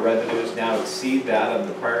time, our revenues now exceed that of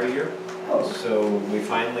the prior year. So we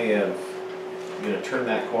finally have, turned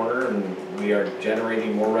that corner, and we are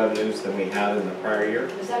generating more revenues than we had in the prior year.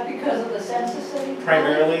 Is that because of the census that you had?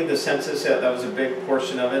 Primarily the census, that was a big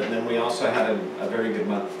portion of it, and then we also had a very good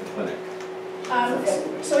month at the clinic.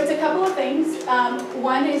 So it's a couple of things.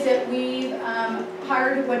 One is that we've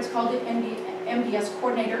hired what's called an MDS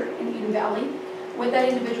coordinator in Eden Valley. What that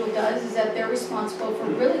individual does is that they're responsible for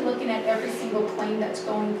really looking at every single claim that's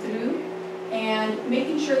going through and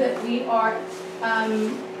making sure that we are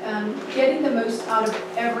getting the most out of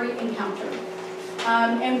every encounter.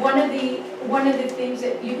 And one of the things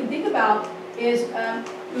that you can think about is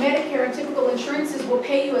Medicare and typical insurances will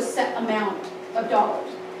pay you a set amount of dollars.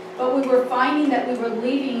 But we were finding that we were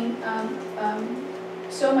leaving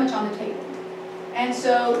so much on the table. And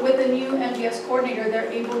so with the new MDS coordinator,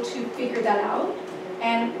 they're able to figure that out.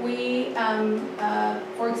 And we,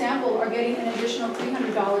 for example, are getting an additional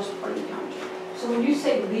 $300 per encounter. So when you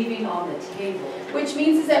say leaving on the table? Which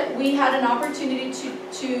means is that we had an opportunity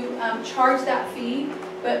to charge that fee,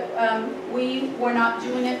 but we were not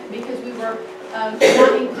doing it because we were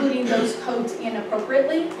not including those codes in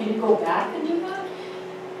appropriately. Can you go back and do that?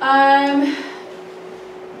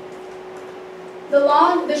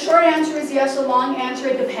 The short answer is yes, the long answer,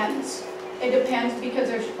 it depends. It depends because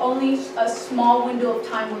there's only a small window of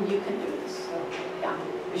time where you can do this. Yeah.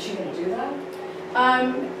 Is she gonna do that?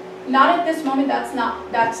 Not at this moment, that's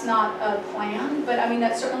not a plan, but I mean,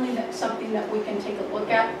 that's certainly something that we can take a look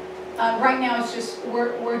at. Right now, it's just,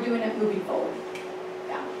 we're doing it moving forward.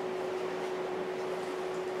 Yeah.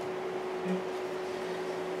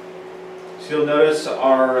 So you'll notice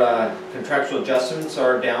our contractual adjustments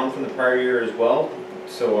are down from the prior year as well.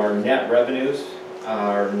 So our net revenues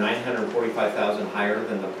are $945,000 higher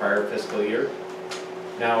than the prior fiscal year.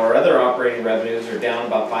 Now our other operating revenues are down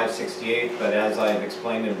about $568,000, but as I've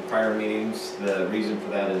explained in prior meetings, the reason for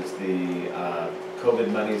that is the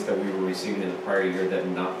COVID monies that we were receiving in the prior year that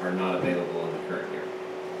are not available in the current year.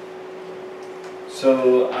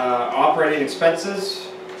 So operating expenses,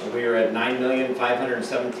 we are at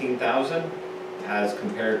 $9,517,000 as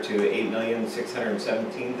compared to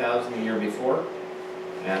 $8,617,000 the year before.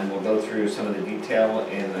 And we'll go through some of the detail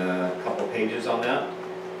in a couple pages on that.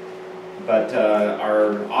 But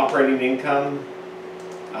our operating income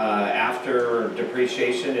after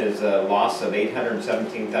depreciation is a loss of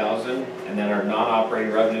 $817,000, and then our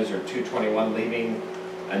non-operating revenues are $221,000, leaving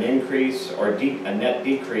an increase or a net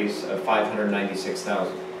decrease of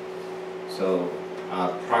 $596,000. So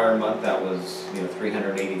prior month that was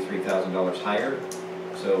 $383,000 higher.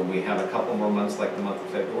 So we have a couple more months like the month of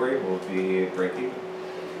February, we'll be breaking.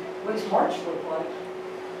 What's March look like?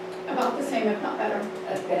 About the same, if not better.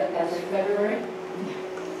 As in February?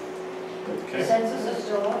 Okay. Census is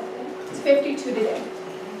still up then? It's 52 today.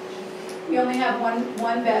 We only have one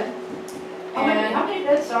bed. How many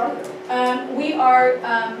beds are there? We are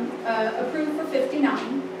approved for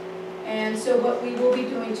 59. And so what we will be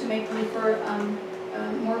doing to make room for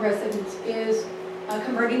more residents is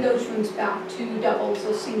converting those rooms back to doubles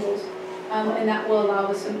or singles. And that will allow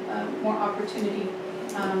us more opportunity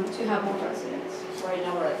to have more residents. So right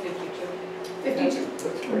now we're at 52. 52.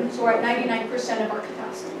 So we're at 99% of our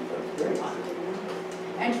capacity.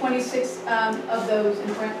 And 26 of those,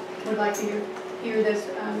 and Brent would like to hear this,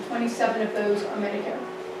 27 of those are Medicare.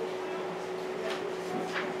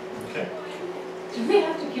 Okay. Do we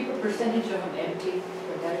have to keep a percentage of them empty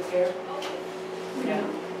for Medicare? We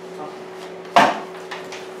don't.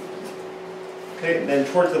 Okay, then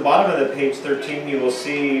towards the bottom of the page 13, you will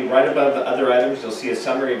see right above the other items, you'll see a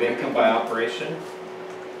summary of income by operation.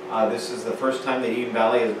 This is the first time that Eden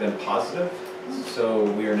Valley has been positive. So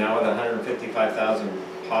we are now at 155,000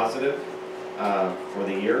 positive for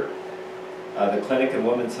the year. The clinic and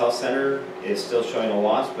women's health center is still showing a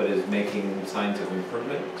loss, but is making signs of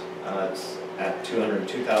improvement. It's at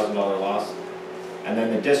 $202,000 loss. And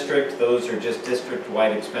then the district, those are just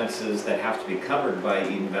district-wide expenses that have to be covered by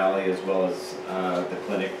Eden Valley as well as the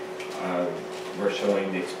clinic. We're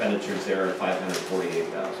showing the expenditures there at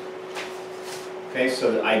 $548,000. Okay,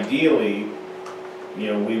 so ideally,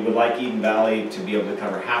 we would like Eden Valley to be able to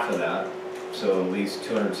cover half of that, so at least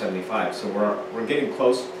 $275,000. So we're getting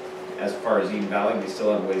close as far as Eden Valley. We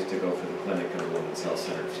still have ways to go for the clinic and the women's health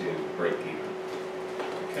center to break even.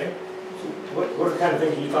 Okay. What kind of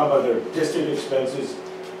things are you talking about? There are district expenses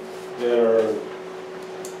that are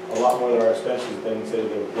a lot more than our expenses than, say,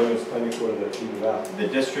 the women's clinic or the Eden Valley. The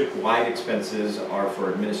district-wide expenses are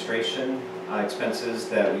for administration expenses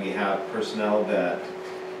that we have personnel that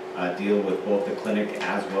deal with both the clinic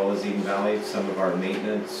as well as Eden Valley. Some of our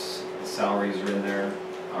maintenance salaries are in there.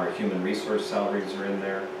 Our human resource salaries are in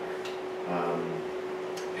there.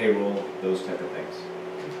 Payroll, those type of things.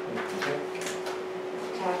 Okay.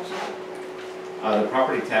 Taxes? The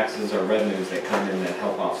property taxes are revenues that come in that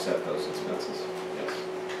help offset those expenses. Yes.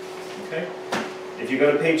 Okay. If you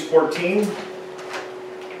go to page 14,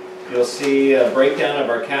 you'll see a breakdown of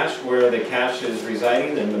our cash, where the cash is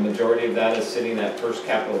residing, and the majority of that is sitting at First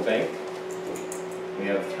Capital Bank. We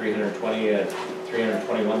have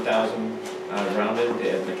 $321,000 rounded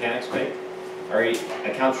at Mechanics Bank. Our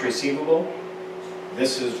accounts receivable,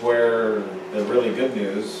 this is where the really good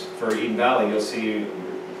news for Eden Valley, you'll see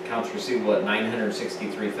accounts receivable at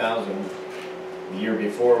 $963,000. The year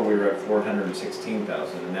before we were at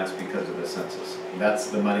 $416,000, and that's because of the census. That's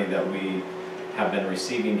the money that we have been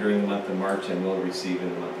receiving during the month of March and will receive in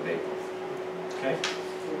the month of April. Okay.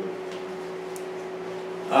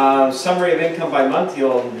 Summary of income by month.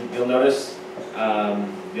 You'll notice the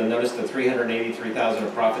 $383,000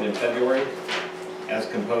 of profit in February, as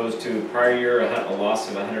composed to prior year a loss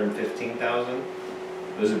of $115,000.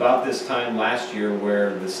 It was about this time last year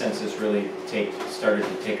where the census really started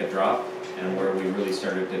to take a drop, and where we really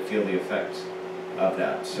started to feel the effects of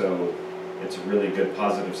that. So it's a really good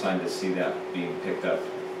positive sign to see that being picked up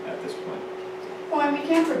at this point. Well, and we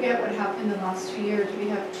can't forget what happened the last 2 years. We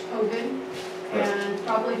have COVID, and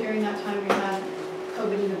probably during that time we had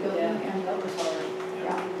COVID in the building. And that was hard.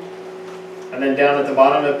 Yeah. And then down at the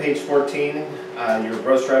bottom of page 14, your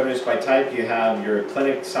gross revenues by type, you have your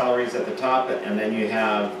clinic salaries at the top, and then you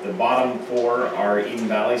have the bottom 4 are Eden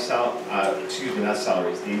Valley not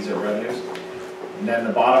salaries, these are revenues. And then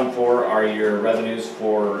the bottom 4 are your revenues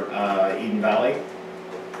for Eden Valley.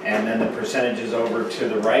 And then the percentages over to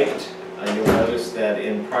the right, you'll notice that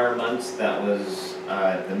in prior months that was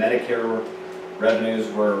the Medicare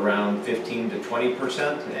revenues were around 15 to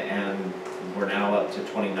 20%, and we're now up to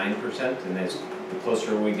 29%. And as the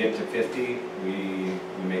closer we get to 50, we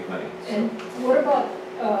make money. And what about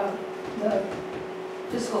the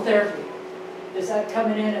physical therapy? Is that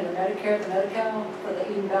coming in the Medicare, the Medi-Cal for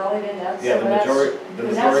the Eden Valley? And that's the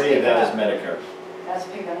majority of that is Medicare. That's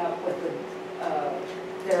picking up with the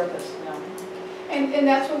therapists now. And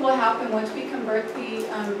that's what will happen once we convert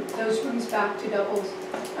those rooms back to doubles.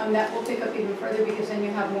 That will pick up even further, because then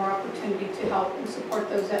you have more opportunity to help and support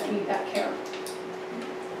those that need that care.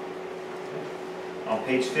 On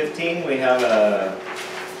page 15, we have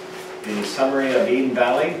the summary of Eden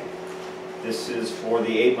Valley. This is for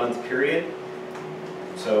the 8-month period.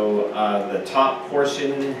 So the top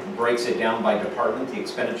portion breaks it down by department, the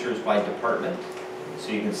expenditures by department.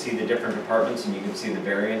 So you can see the different departments, and you can see the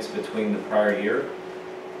variance between the prior year.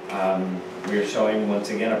 We are showing once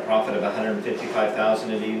again a profit of $155,000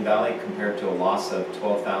 in Eden Valley compared to a loss of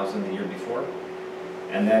 $12,000 the year before.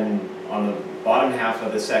 And then on the bottom half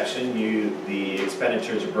of the section, the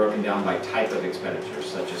expenditures are broken down by type of expenditures,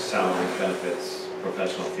 such as salaries, benefits,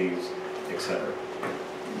 professional fees, etc.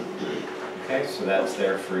 Okay, so that's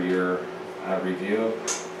there for your review.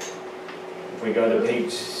 If we go to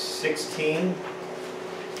page 16,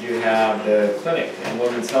 you have the clinic and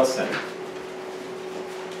Women's Health Center.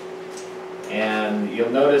 And you'll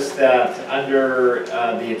notice that under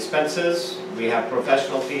the expenses, we have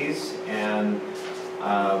professional fees, and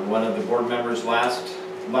one of the board members last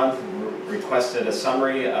month requested a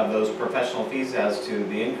summary of those professional fees as to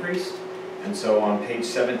the increase. And so on page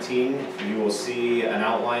 17, you will see an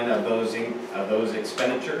outline of those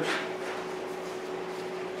expenditures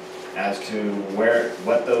as to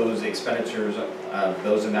what those expenditures,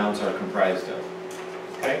 those amounts are comprised of.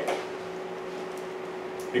 Okay?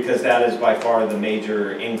 Because that is by far the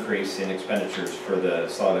major increase in expenditures for the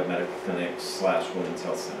Soledad Medical Clinic / Women's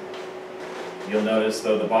Health Center. You'll notice,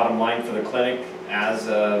 though, the bottom line for the clinic as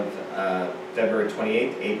of February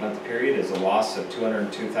 28th, 8-month period, is a loss of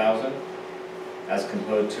 $202,000 as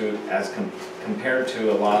compared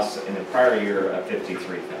to a loss in the prior year of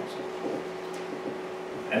 $53,000.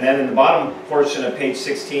 And then in the bottom portion of page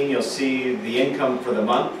 16, you'll see the income for the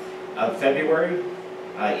month of February.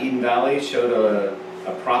 Eden Valley showed a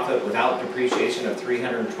profit without depreciation of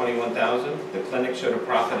 $321,000. The clinic showed a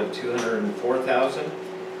profit of $204,000.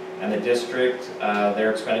 And the district, their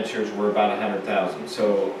expenditures were about $100,000.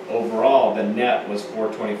 So overall, the net was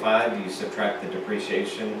 $425,000. You subtract the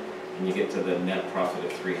depreciation, and you get to the net profit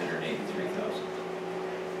of $383,000.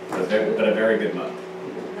 But a very good month.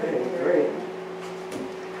 Great.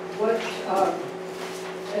 What, are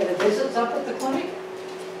the visits up at the clinic?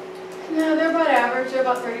 No, they're about average. They're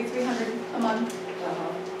about 3,300 a month.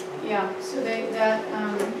 Yeah, so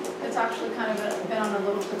that's actually kind of been on a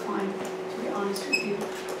little decline, to be honest with you.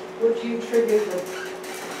 What do you attribute the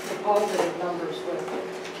positive numbers with?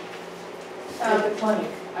 The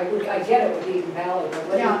clinic. I get it with Eden Valley, but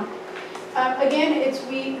what again,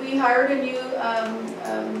 we hired a new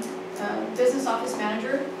business office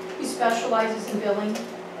manager who specializes in billing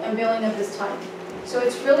of this type. So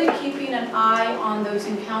it's really keeping an eye on those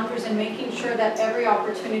encounters and making sure that every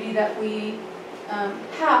opportunity that we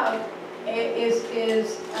have is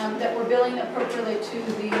that we're billing appropriately to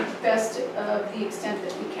the best of the extent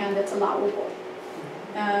that we can that's allowable.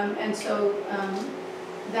 And so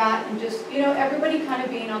that, and just, everybody kind of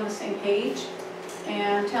being on the same page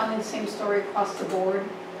and telling the same story across the board,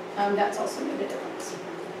 that's also made a difference.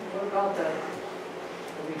 What about the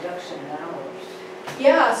reduction in hours?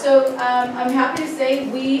 Yeah, so I'm happy to say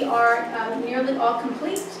we are nearly all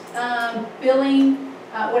complete. Billing,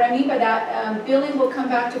 what I mean by that, billing will come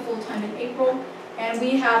back to full-time in April, and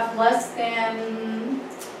we have less than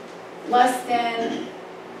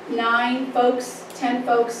 10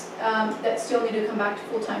 folks that still need to come back to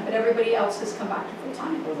full-time, but everybody else has come back to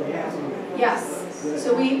full-time. Yes,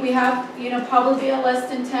 so we have, probably a less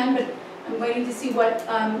than 10, but I'm waiting to see what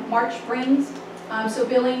March brings. So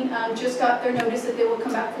billing just got their notice that they will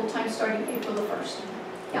come back full-time starting April the 1st.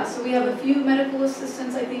 Yeah, so we have a few medical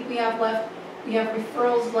assistants I think we have left. We have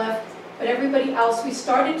referrals left, but everybody else, we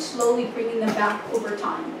started slowly bringing them back over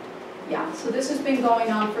time. Yeah, so this has been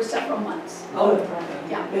going on for several months. Oh,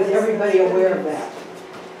 Yeah. is everybody aware of that?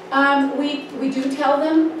 We do tell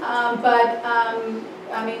them, but I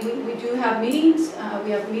mean, we do have meetings.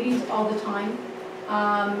 We have meetings all the time,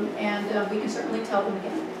 and we can certainly tell them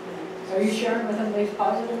again. Are you sharing with them these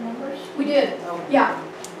positive numbers? We did, yeah,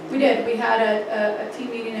 we did. We had a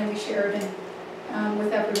team meeting and we shared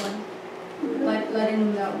with everyone, letting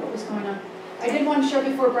them know what was going on. I did want to share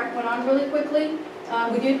before Brent went on really quickly.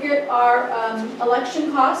 We did get our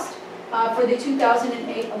election cost for the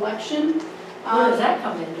 2008 election. Where does that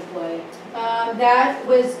come into play?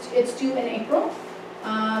 It's due in April.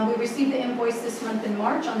 We received the invoice this month in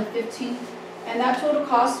March on the 15th, and that total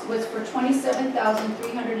cost was for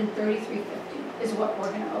 $27,333.50 is what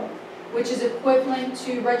we're going to owe, which is equivalent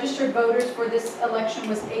to registered voters for this election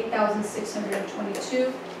was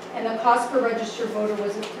 $8,622, and the cost per registered voter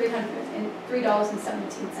was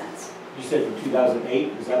 $303.17. You said from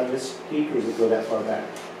 2008, is that a misspeak or does it go that far back?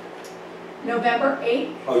 November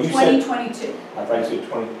 8th, Oh, you 2022. said, I thought you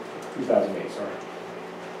said 2008, sorry.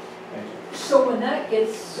 Thank you. So when that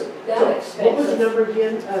gets that expensive. What was the number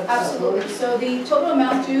again? Absolutely. So the total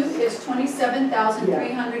amount due is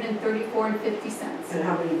 $27,334.50. And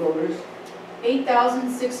how many voters?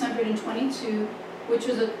 8,622, which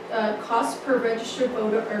was a cost per registered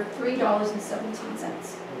voter of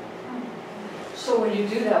 $3.17. So when you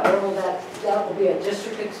do that, where will that will be a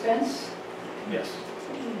district expense? Yes.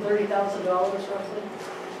 $30,000 roughly?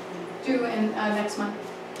 Due in next month.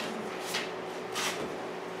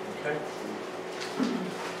 Okay.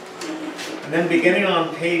 And then beginning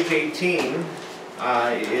on page 18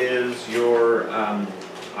 is your,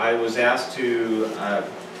 I was asked to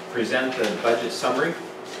present the budget summary.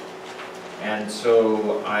 And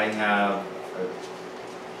so I have,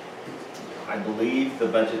 I believe the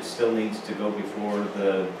budget still needs to go before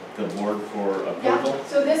the board for approval. Yeah,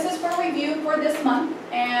 so this is for review for this month,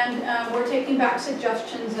 and we're taking back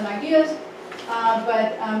suggestions and ideas.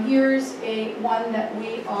 But here's one that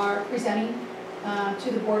we are presenting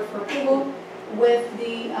to the board for approval with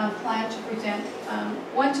the plan to present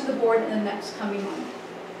one to the board in the next coming month.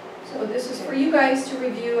 So this is for you guys to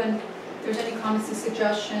review, and if there's any comments and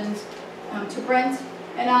suggestions to Brent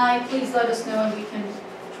and I, please let us know and we can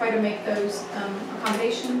try to make those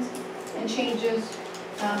accommodations and changes.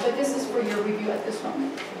 But this is for your review at this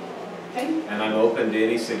moment. Okay? And I'm open to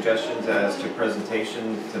any suggestions as to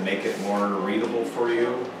presentation to make it more readable for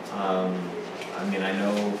you. I mean, I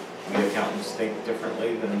know we accountants think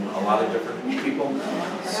differently than a lot of different people.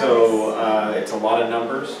 So it's a lot of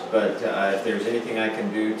numbers, but if there's anything I can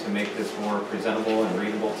do to make this more presentable and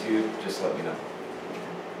readable to you, just let me know.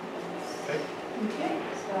 Okay? Okay.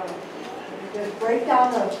 So, the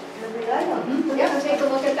breakdown of every item. Yeah, take a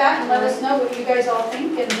look at that and let us know what you guys all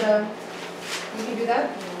think, and we can do that.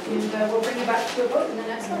 And we'll bring you back to a vote in the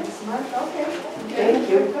next month. Okay. Thank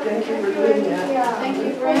you for doing that. Yeah. Thank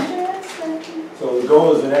you, Brent. So the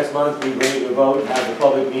goal is the next month we bring it to a vote and have a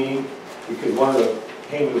public meeting, because one of the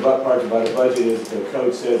pain in the butt parts about the budget is the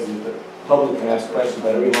code says that the public can ask questions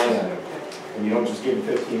about every line item. And you don't just give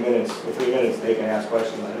them 15 minutes or 3 minutes, they can ask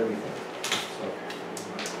questions about everything.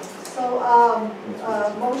 So,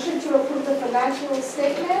 motion to approve the financial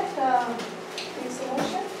statement, please the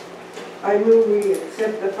motion. I move we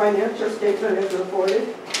accept the financial statement as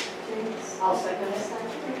reported. I'll second it.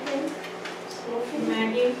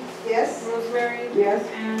 Maggie? Yes. Rosemary? Yes.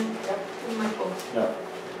 And Michael? No.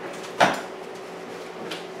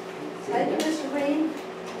 Thank you, Mr. Green.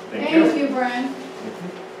 Thank you. Thank you, Brian.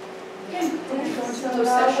 Okay, we're going to go into closed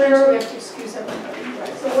session, so we have to excuse everybody.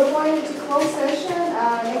 So we're going into closed session,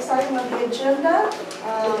 next item on the agenda.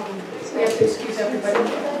 So we have to excuse everybody.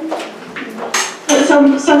 So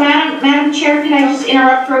Madam Chair, can I just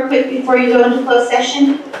interrupt real quick before you go into closed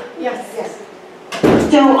session? Yes. Yes.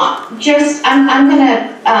 So I'm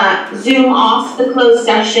gonna zoom off the closed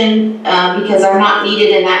session because I'm not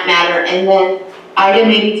needed in that matter. And then Ida,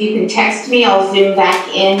 maybe if you can text me, I'll zoom back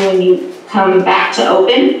in when you come back to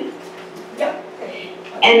open. Yep.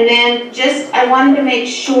 And then I wanted to make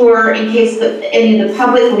sure, in case any of the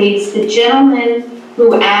public leaves, the gentleman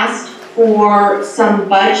who asked for some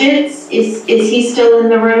budgets, is he still in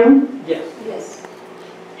the room? Yes. Yes.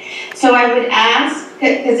 So I would ask,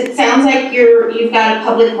 because it sounds like you've got a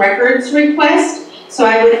public records request, so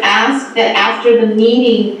I would ask that after the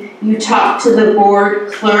meeting, you talk to the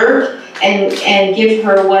board clerk and give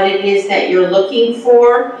her what it is that you're looking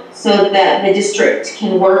for, so that the district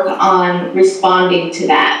can work on responding to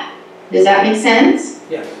that. Does that make sense?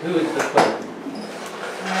 Yes, who is the clerk?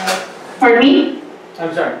 Pardon me?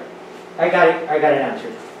 I'm sorry. I got it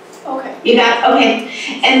answered. Okay. You got, okay.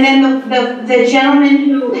 And then the gentleman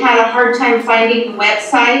who had a hard time finding the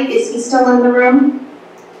website, is he still in the room?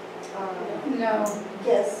 No.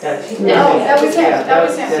 Yes. No. That was him, that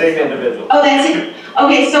was him. Same individual. Oh, that's it.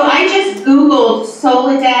 Okay, so I just Googled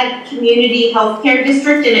Soledad Community Healthcare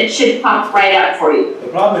District and it should pop right out for you. The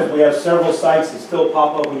problem is we have several sites that still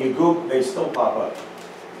pop up when you Google, they still pop up.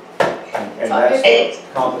 And that's a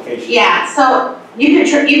complication. Yeah, so you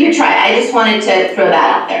could try. I just wanted to throw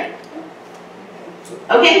that out there.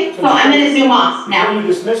 Okay, so I'm gonna zoom off now. Before you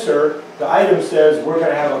dismiss her, the item says we're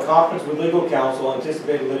gonna have a conference with legal counsel,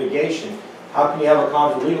 anticipated litigation. How can you have a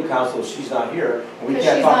conference with legal counsel if she's not here? And we Because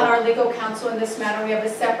can't she's talk. not our legal counsel in this matter. We have a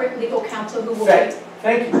separate legal counsel who will be.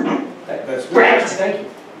 Thank you. That's good. Correct. Thank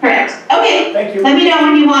you. Correct. Okay. Thank you. Let me know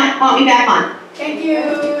when you want me back on. Thank you,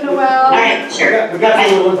 Noel. All right, sure. We got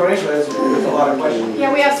a little information, there's a lot of questions.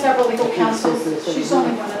 Yeah, we have several legal counsels. She's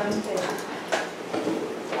only one of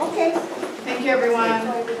them. Okay. Thank you, everyone.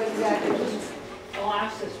 I'll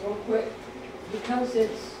ask this real quick, because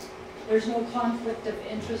there's no conflict of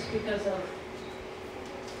interest because of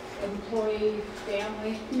employee,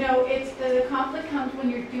 family? No, it's the conflict comes when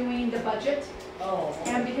you're doing the budget. Oh.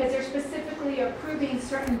 And because they're specifically approving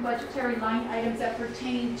certain budgetary line items that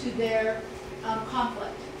pertain to their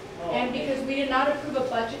conflict. Oh, and okay. because we did not approve a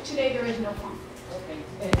budget today, there is no conflict. Okay,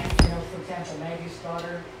 and you know, for example, Maggie's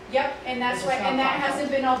daughter? Yep, and that's It's why, not and that conflict.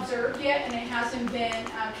 hasn't been observed yet, and it hasn't been,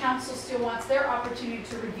 council still wants their opportunity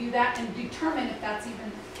to review that and determine if that's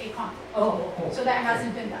even a conflict. Oh. So that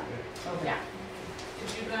hasn't been done. Okay. Yeah.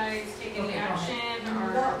 Did you guys take any Okay, action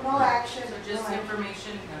or? No action. So just No.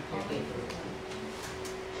 information? Okay.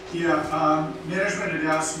 Yeah, management had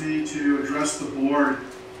asked me to address the board,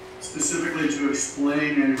 specifically to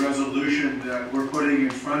explain a resolution that we're putting in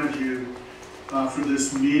front of you for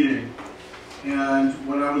this meeting. And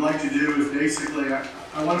what I would like to do is basically,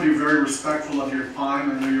 I want to be very respectful of your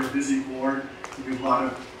time. I know you're a busy board, you have a lot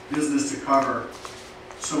of business to cover.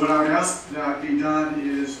 So what I would ask that be done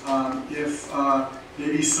is if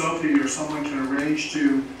maybe Sophie or someone can arrange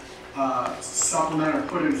to supplement or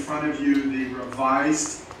put in front of you the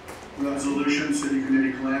revised resolution so you can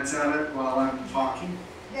maybe glance at it while I'm talking.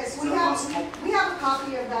 Yes, Is we that have, possible? we have a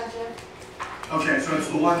copy of that, Jeff. Okay, so it's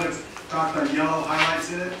the one that's got the yellow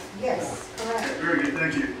highlights in it? Yes, correct. Okay, very good,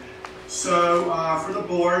 thank you. So for the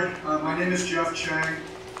board, my name is Jeff Chang.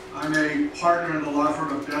 I'm a partner in the law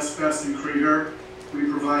firm of Best & Krieger. We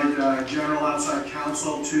provide general outside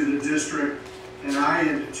counsel to the district, and I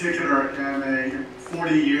in particular am a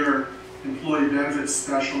 40-year employee benefits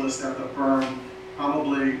specialist at the firm,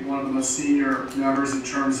 probably one of the most senior members in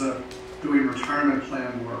terms of doing retirement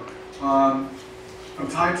plan work. From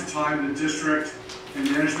time to time, the district and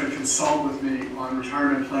management consult with me on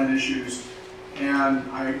retirement plan issues, and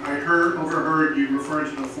I overheard you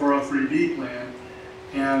referring to the 403B plan,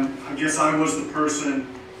 and I guess I was the person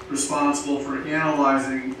responsible for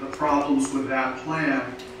analyzing the problems with that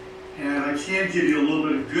plan. And I can give you a little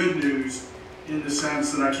bit of good news in the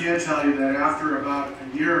sense that I can tell you that after about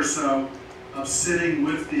a year or so of sitting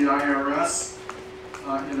with the IRS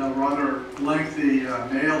in a rather lengthy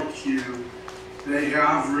mail queue, they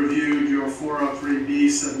have reviewed your 403B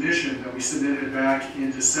submission that we submitted back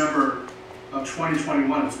in December of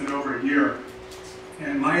 2021. It's been over a year.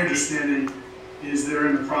 And my understanding is they're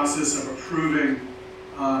in the process of approving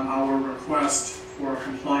our request for a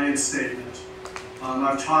compliance statement.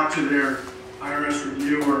 I've talked to their IRS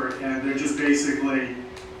reviewer, and they're just basically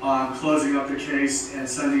closing up the case and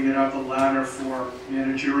sending it up the ladder for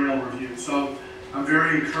managerial review. So I'm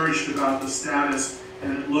very encouraged about the status,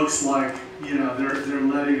 and it looks like, you know, they're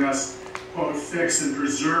letting us, quote, fix and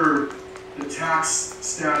preserve the tax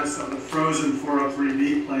status of the frozen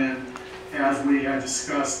 403B plan as we had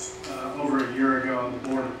discussed over a year ago and the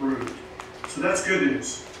board approved. So that's good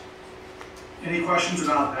news. Any questions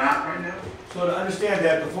about that right now? So to understand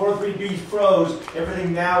that, the 403B froze,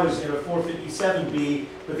 everything now is in a 457B,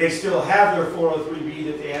 but they still have their 403B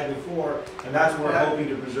that they had before, and that's what we're hoping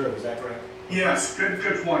to preserve, is that correct? Yes,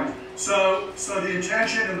 good point. So the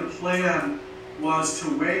intention of the plan was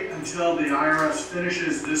to wait until the IRS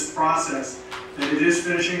finishes this process, that it is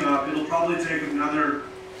finishing up. It'll probably take another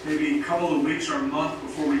maybe a couple of weeks or a month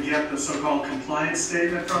before we get the so-called compliance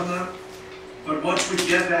statement from them. But once we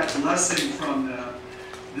get that blessing from them,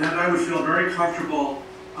 then I would feel very comfortable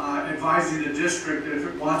advising the district that if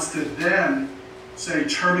it wants to then, say,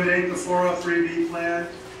 terminate the 403B plan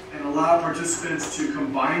and allow participants to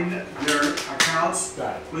combine their accounts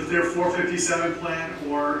with their 457 plan,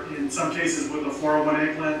 or in some cases with a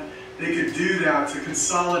 401A plan, they could do that to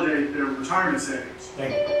consolidate their retirement savings.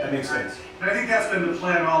 Thank you. That makes sense. And I think that's been the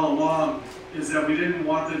plan all along, is that we didn't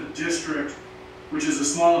want the district, which is a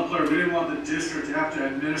small employer, we didn't want the district to have to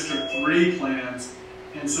administer 3 plans.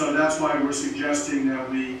 And so that's why we're suggesting that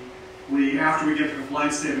we after we get the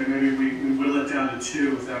compliance statement, maybe we whittle it down to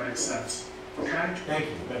 2, if that makes sense. Okay? Thank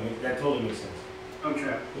you, that totally makes sense.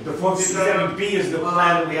 Okay. But the 457B is the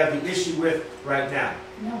plan that we have the issue with right now.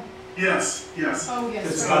 No. Yes, yes. Oh,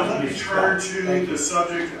 yes. So let me turn to the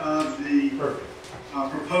subject of the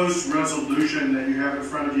proposed resolution that you have in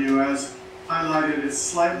front of you. As highlighted, it's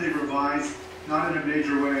slightly revised, not in a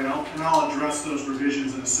major way, and I'll address those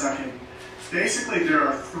revisions in a second. Basically, there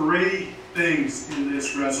are 3 things in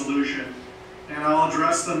this resolution, and I'll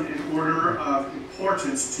address them in order of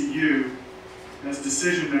importance to you as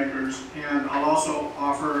decision makers, and I'll also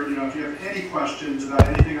offer, if you have any questions about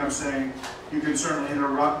anything I'm saying, you can certainly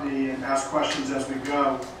interrupt me and ask questions as we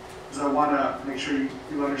go, because I want to make sure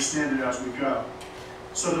you understand it as we go.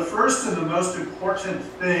 So the first and the most important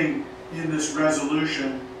thing in this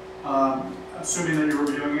resolution, assuming that you're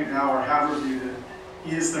reviewing it now or have reviewed it,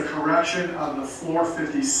 is the correction of the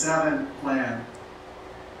 457 plan.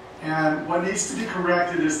 And what needs to be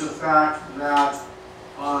corrected is the fact that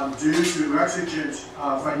due to exigent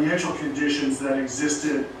financial conditions that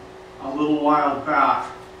existed a little while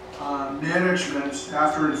back, management,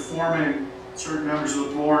 after informing certain members of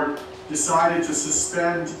the board, decided to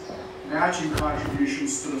suspend matching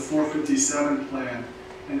contributions to the 457 plan.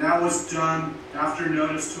 And that was done after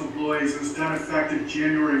notice to employees. It was done effective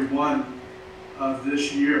January 1 of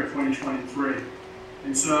this year, 2023.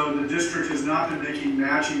 And so the district has not been making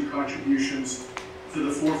matching contributions to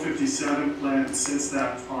the 457 plan since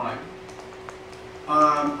that time.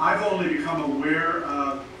 I've only become aware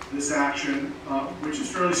of this action, which is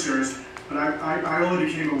fairly serious, but I only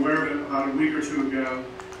became aware of it about a week or 2 ago,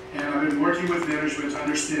 and I've been working with management to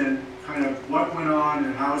understand kind of what went on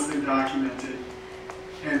and how it's been documented.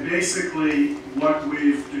 And basically what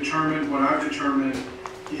I've determined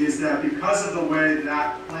is that because of the way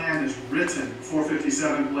that plan is written,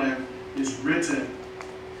 457 plan is written,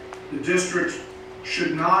 the district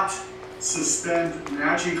should not suspend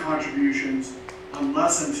matching contributions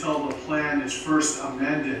unless until the plan is first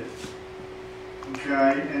amended.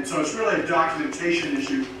 Okay, and so it's really a documentation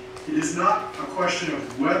issue. It is not a question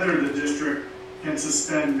of whether the district can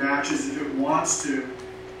suspend matches if it wants to.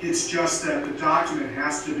 It's just that the document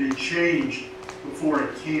has to be changed before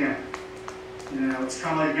it can. It's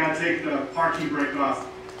kind of like you got to take the parking brake off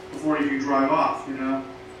before you can drive off,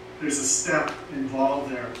 There's a step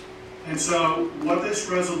involved there. And so what this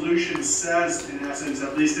resolution says, in essence,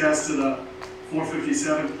 at least as to the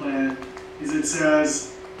 457 plan, is it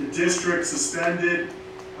says the district suspended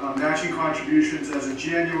matching contributions as of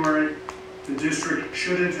January. The district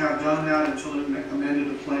shouldn't have done that until it amended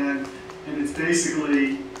the plan. And it's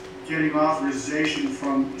basically getting authorization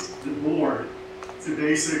from the board to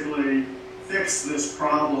basically fix this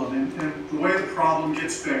problem. And the way the problem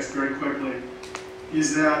gets fixed very quickly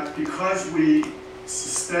is that because we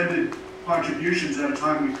suspended contributions at a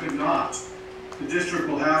time we could not, the district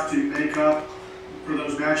will have to make up for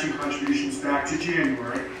those matching contributions back to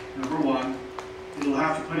January, number 1. It'll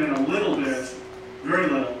have to put in a little bit, very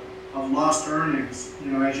little, of lost earnings.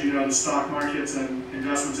 As you know, the stock markets and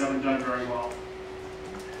investments haven't done very well.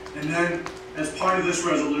 And then, as part of this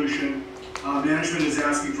resolution, management is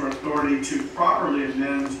asking for authority to properly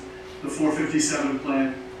amend the 457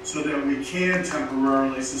 plan so that we can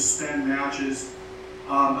temporarily suspend matches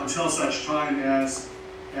until such time as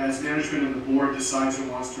management and the board decides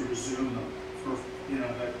it wants to resume them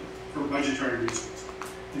for budgetary reasons.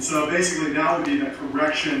 And so basically that would be the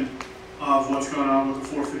correction of what's going on with the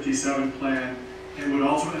 457 plan, and would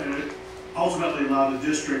ultimately allow the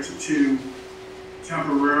district to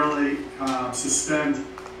temporarily suspend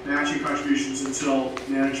matching contributions until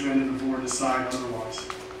management and the board decide otherwise.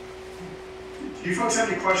 Do you folks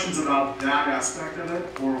have any questions about that aspect of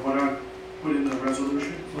it, or what I put in the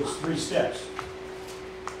resolution? So it's 3 steps.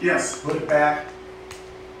 Yes. Put it back,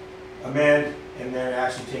 amend, and then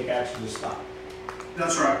actually take action to stop.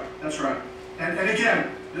 That's right. That's right. And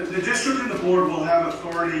again, the district and the board will have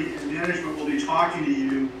authority, and management will be talking to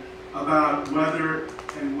you about whether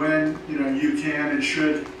and when you can and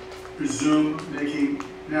should resume making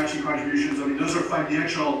matching contributions. I mean, those are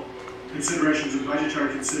financial considerations and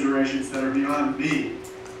budgetary considerations that are beyond me.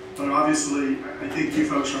 But obviously, I think you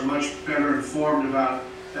folks are much better informed about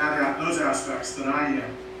those aspects than I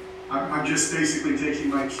am. I'm just basically taking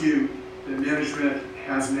my cue that management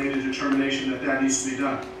has made a determination that needs to be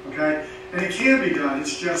done, okay? And it can be done,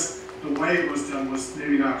 it's just the way it was done was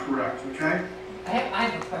maybe not correct, okay? I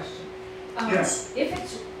have a question. Yes. If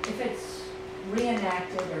it's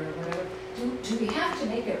reenacted or whatever, Do we have to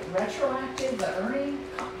make it retroactive, the earning,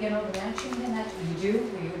 you know, the matching, and that, you do,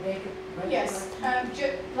 you would make it retroactive? Yes,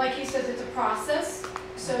 like he says, it's a process,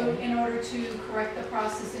 so Okay. in order to correct the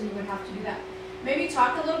process, then you would have to do that. Maybe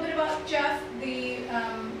talk a little bit about, Jeff, the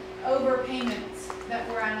overpayments that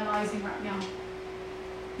we're analyzing right now.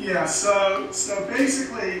 Yeah, so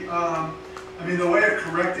basically, I mean, the way of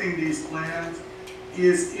correcting these plans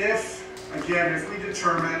is if we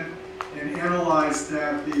determine and analyze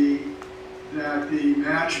that the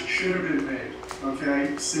match should have been made,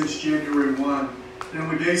 okay, since January 1, then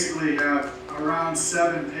we basically have around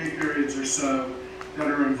 7 pay periods or so that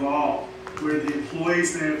are involved, where the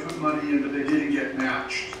employees may have put money in but they didn't get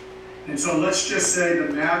matched. And so let's just say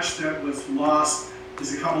the match that was lost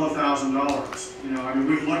is a couple of $1,000s. You know, I mean,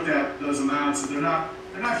 we've looked at those amounts, and they're not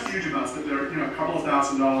huge amounts, but they're, you know, a couple of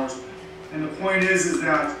 $1,000s. And the point is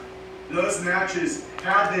that those matches,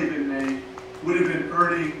 had they been made, would have been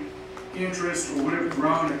earning interest or would have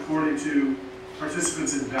grown according to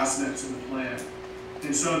participants' investments in the plan.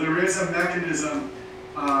 And so there is a mechanism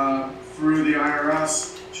through the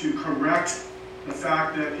IRS to correct the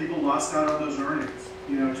fact that people lost out on those earnings.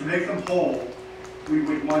 You know, to make them whole, we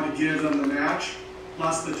would want to give them the match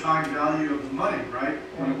plus the time value of the money, right?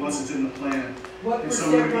 When it wasn't in the plan. And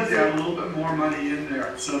so we need to add a little bit more money in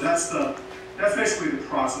there. So that's basically the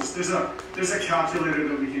process. There's a calculator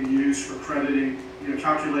that we can use for crediting, you know,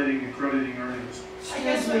 calculating and crediting earnings. I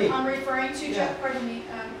guess what I'm referring to, Jeff, pardon me,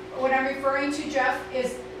 what I'm referring to, Jeff,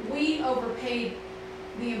 is we overpaid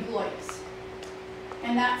the employees.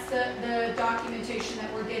 And that's the documentation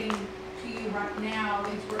that we're getting to you right now,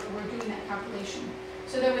 is we're doing that calculation.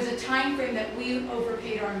 So there was a time frame that we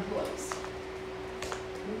overpaid our employees.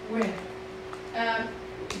 When?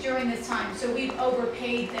 During this time. So we've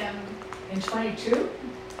overpaid them. In 22?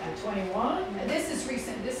 And 21? This is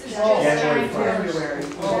recent. This is January just February.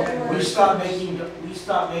 January. We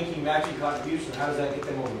stopped making matching contributions. How does that get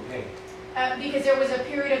them overpaid? Because there was a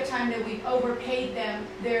period of time that we overpaid them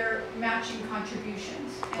their matching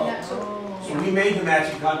contributions. And that's what, So we made the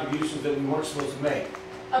matching contributions that we weren't supposed to make.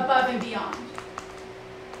 above and beyond.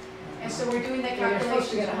 And so we're doing the They were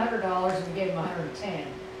supposed to calculation. get $100 and we gave them 110,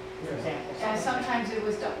 for example. And sometimes it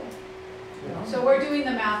was double. So we're doing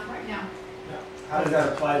the math right now. How does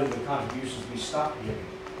that apply to the contributions we stopped giving?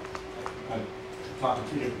 I'm talking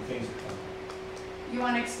two different things. You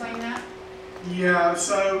want to explain that? Yeah,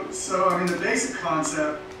 so I mean, the basic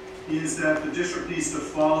concept is that the district needs to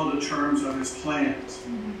follow the terms of its plans.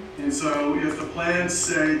 Mm-hmm. And so if the plans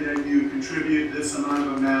say that you contribute this amount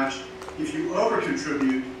of a match, if you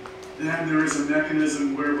over-contribute, then there is a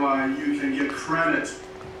mechanism whereby you can get credit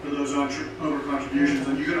for those over-contributions,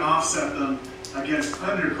 and you can offset them against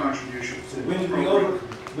under-contributions. So when did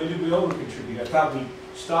we over-contribute? I thought we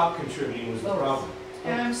stopped contributing was the problem.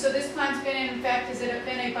 So this plan's been in effect, has it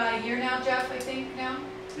been about a year now, Jeff, I think now?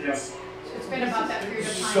 Yes. So it's been about that period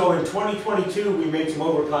of time. So in 2022, we made some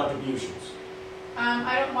over-contributions.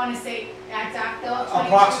 I don't want to say exact though,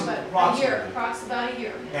 Approximately. but a year, approximately about a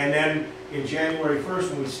year. And then in January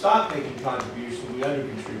 1st, when we stopped making contributions, we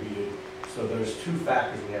under-contributed. So there's two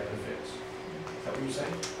factors we have to fix. Is that what you're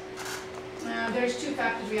saying? There's two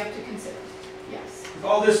factors we have to consider, yes.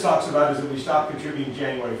 All this talks about is that we stopped contributing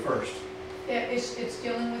January 1st. It's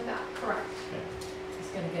dealing with that, correct. It's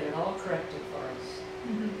going to get it all corrected for us.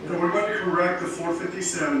 Mm-hmm. So we're going to correct the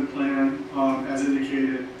 457 plan as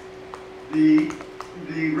indicated. The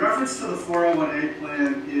reference to the 401A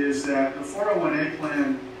plan is that the 401A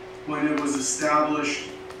plan, when it was established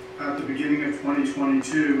at the beginning of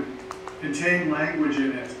 2022, contained language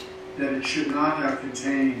in it that it should not have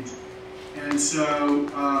contained. And so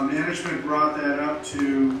management brought that up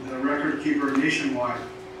to the record keeper nationwide,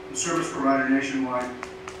 the service provider nationwide,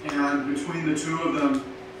 and between the two of them,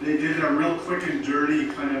 they did a real quick and dirty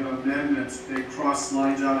kind of amendment. They crossed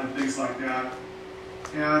lines out and things like that.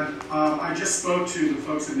 And I just spoke to the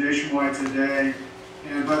folks at Nationwide today,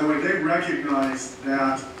 and by the way, they recognized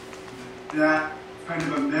that that kind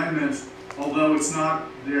of amendment, although it's not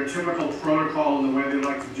their typical protocol in the way they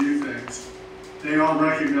like to do things, they all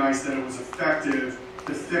recognized that it was effective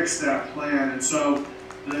to fix that plan. And so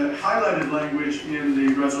the highlighted language in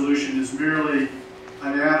the resolution is merely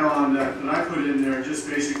an add-on that I put in there, just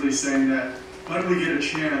basically saying that when we get a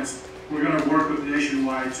chance, we're going to work with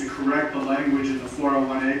Nationwide to correct the language in the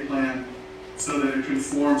 401A plan so that it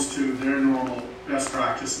conforms to their normal best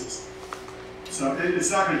practices. So it's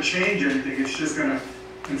not going to change anything, it's just going to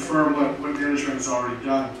confirm what management has already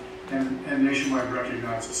done, and Nationwide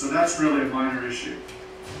recognizes. So that's really a minor issue.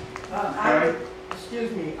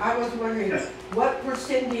 Excuse me, I was wondering, Yes. what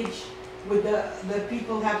percentage would the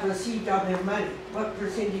people have received on their money? What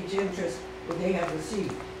percentage interest that they have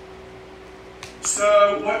received?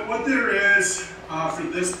 So what there is for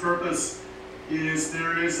this purpose is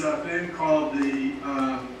there is a thing called the,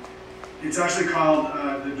 it's actually called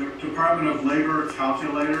the Department of Labor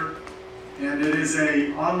Calculator, and it is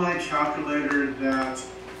an online calculator that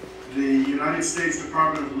the United States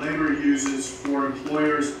Department of Labor uses for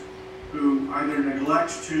employers who either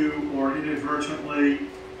neglect to or inadvertently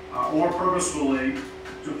or purposefully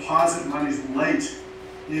deposit monies late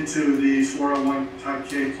into these 401 type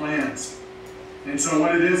K plans. And so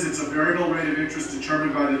what it is, it's a variable rate of interest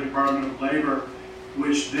determined by the Department of Labor,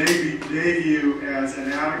 which they view as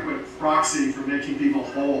an adequate proxy for making people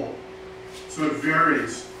whole. So it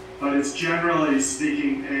varies, but it's generally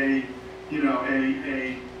speaking a, you know,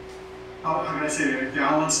 how can I say it, a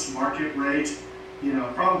balanced market rate, you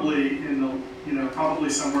know, probably in the, you know, probably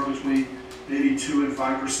somewhere between maybe 2 and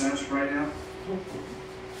 5% right now.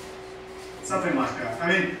 Something like that.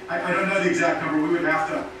 I mean, I don't know the exact number. We would have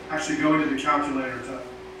to actually go into the calculator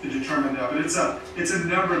to determine that. But it's a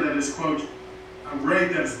number that is, quote, a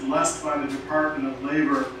rate that is blessed by the Department of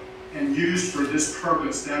Labor and used for this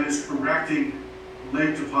purpose, that is correcting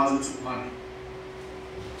late deposits of money.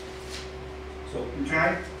 So,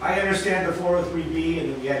 okay? I understand the 403B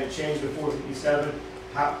and then we had to change the 457.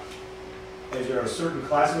 How, is there a certain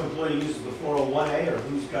class of employee who uses the 401A or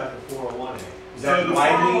who's got the 401A? Is that so the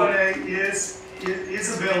 401A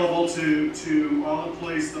is available to all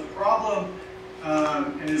employees. The problem,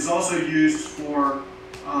 and is also used for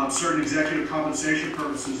certain executive compensation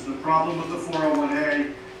purposes. The problem with the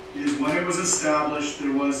 401A is when it was established,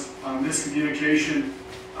 there was miscommunication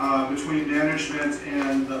between management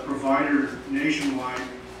and the provider nationwide,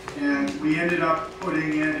 and we ended up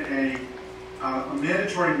putting in a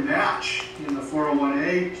mandatory match in the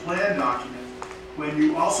 401A plan document when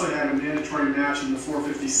you also had a mandatory match in the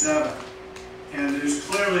 457. And there's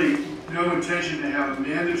clearly no intention to have a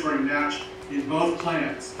mandatory match in both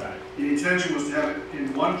plans. Right. The intention was to have it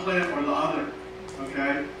in one plan or the other,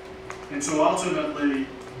 okay? And so ultimately,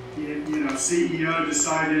 you know, CEO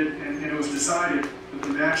decided, and it was decided that the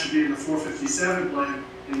match should be in the 457 plan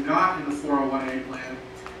and not in the 401A plan.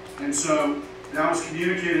 And so that was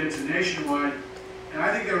communicated to Nationwide, and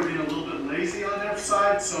I think they were being a little bit lazy on their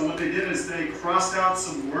side. So what they did is they crossed out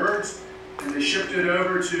some words and they shipped it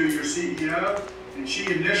over to your CEO, and she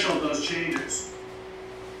initialed those changes.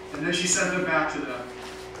 And then she sent them back to them.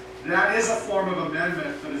 That is a form of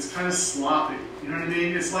amendment, but it's kind of sloppy. You know what I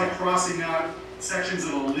mean? It's like crossing out sections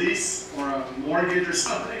of a lease or a mortgage or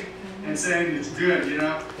something and saying it's good, you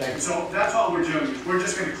know? So that's all we're doing. We're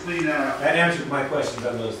just going to clean that up. That answered my questions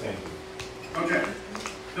on those things. Okay.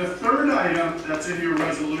 The third item that's in your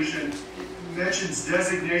resolution mentions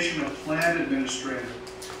designation of plan administrator.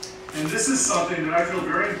 And this is something that I feel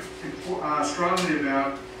very strongly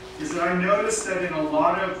about, is that I noticed that in a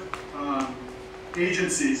lot of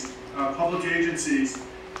agencies, public agencies,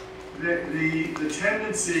 the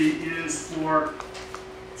tendency is to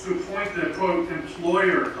appoint the, quote,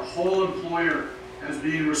 employer, the whole employer, as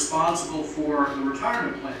being responsible for the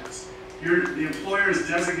retirement plans. The employer is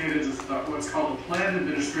designated as what's called a plan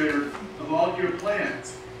administrator of all your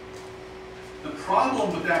plans. The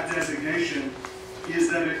problem with that designation is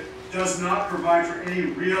that it does not provide for any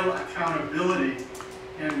real accountability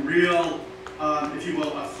and real, if you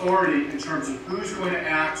will, authority in terms of who's going to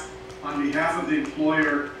act on behalf of the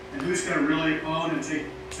employer and who's going to really own and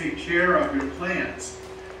take care of your plans.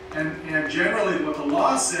 And generally what the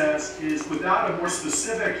law says is without a more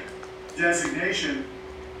specific designation,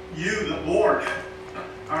 you, the board,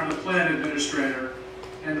 are the plan administrator.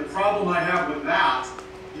 And the problem I have with that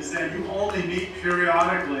is that you only meet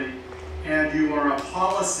periodically and you are a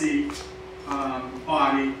policy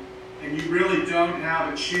body, and you really don't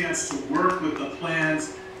have a chance to work with the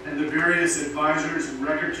plans and the various advisors and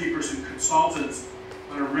record keepers and consultants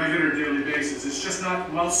on a regular daily basis. It's just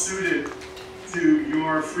not well suited to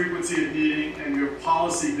your frequency of meeting and your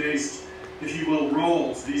policy-based, if you will,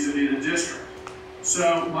 roles vis-a-vis the district.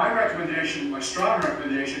 So my recommendation, my strong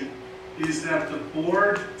recommendation, is that the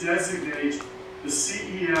board designate the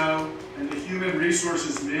CEO and the human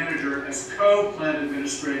resources manager as co-plan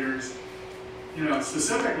administrators, you know,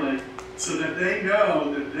 specifically, so that they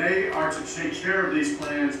know that they are to take care of these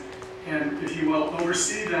plans and, if you will,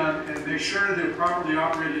 oversee them and make sure they're properly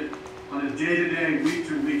operated on a day-to-day,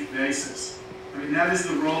 week-to-week basis. I mean, that is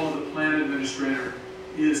the role of the plan administrator,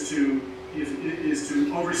 is to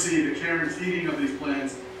oversee the care and feeding of these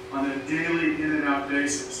plans on a daily in and out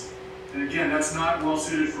basis. And again, that's not well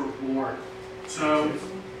suited for a board. So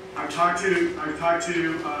I've talked to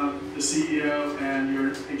the CEO and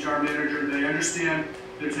your HR manager. They understand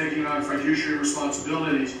they're taking on fiduciary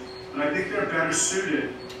responsibilities, but I think they're better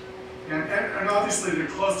suited. And obviously they're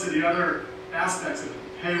close to the other aspects of it,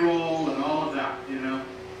 payroll and all of that, you know.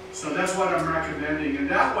 So that's what I'm recommending. And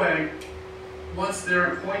that way, once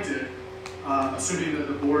they're appointed, assuming that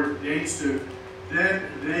the board needs to, then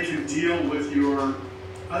they can deal with your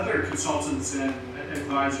other consultants and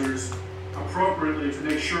advisors appropriately to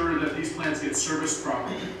make sure that these plans get serviced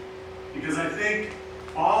properly. Because I think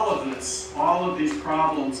all of these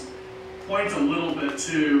problems point a little bit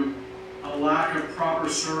to a lack of proper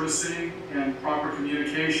servicing and proper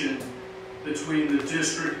communication between the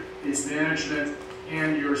district, its management,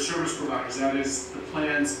 and your service providers, that is, the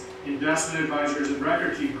plan's investment advisors and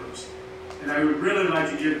record keepers. And I would really like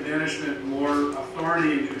to give management more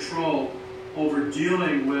authority and control over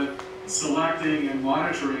dealing with selecting and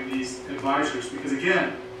monitoring these advisors, because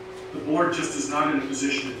again, the board just is not in a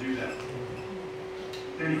position to do that.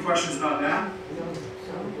 Any questions about that?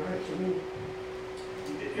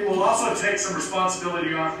 It will also take some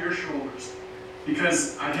responsibility off your shoulders,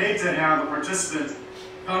 because I hate to have a participant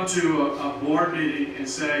come to a board meeting and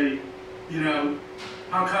say, you know,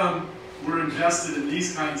 how come we're invested in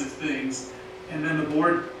these kinds of things, and then the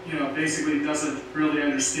board, you know, basically doesn't really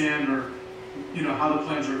understand or, you know, how the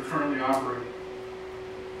plans are currently operating.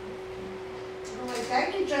 All right,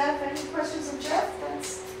 thank you, Jeff. Any questions of Jeff?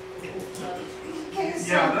 That's okay. So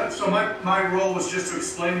yeah, so my role was just to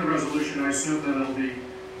explain the resolution. I assume that it'll be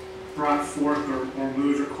brought forth or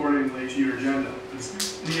moved accordingly to your agenda.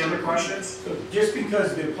 Any other questions? So just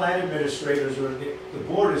because the plan administrators or the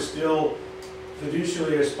board is still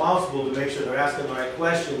fiduciarily responsible to make sure they're asking the right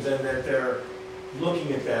questions and that they're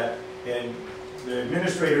looking at that, and the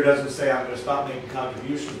administrator doesn't say, I'm going to stop making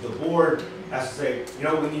contributions, the board has to say, you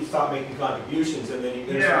know, we need to stop making contributions, and then he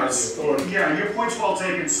gives the authority. Yeah, your point's well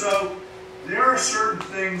taken. So there are certain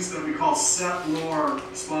things that we call set law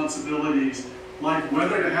responsibilities, like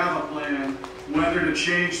whether to have a plan, whether to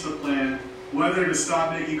change the plan, whether to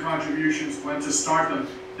stop making contributions, when to start them,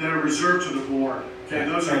 that are reserved to the board. Okay,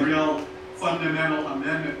 those are real fundamental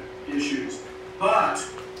amendment issues. But,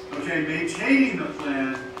 okay, maintaining the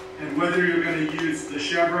plan and whether you're going to use the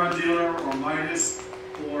Chevron dealer or Midas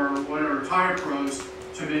or whatever Tire Pros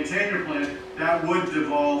to maintain your plan, that would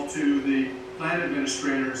devolve to the plan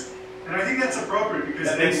administrators. And I think that's appropriate because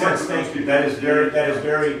that makes sense. Thank you. That is very,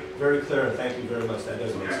 very clear, and thank you very much. That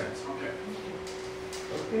does make sense.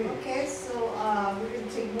 okay, so we're going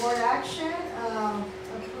to take board action.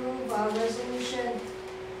 Approve resolution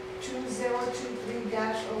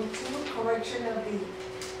 2023-02, correction of the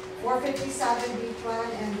 457B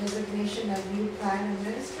plan and designation of new plan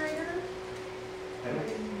administrator.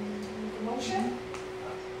 Motion?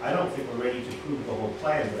 I don't think we're ready to approve the whole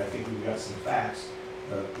plan, but I think we've got some facts.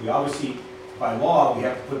 We obviously, by law, we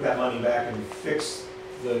have to put that money back and fix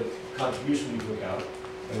the contribution we took out.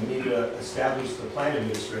 And we need to establish the plan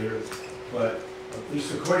administrator. But at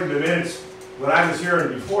least according to the minutes, when I was here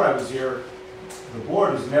and before I was here, the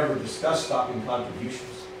board has never discussed stopping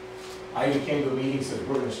contributions. I even came to a meeting and said,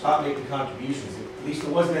 we're going to stop making contributions. At least it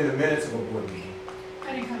wasn't in the minutes of a board meeting.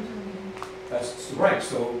 I didn't come to the meeting. That's right.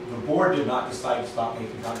 So the board did not decide to stop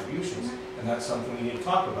making contributions. And that's something we need to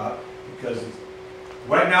talk about, because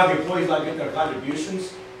right now the employees not getting their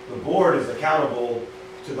contributions. The board is accountable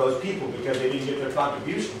to those people because they didn't get their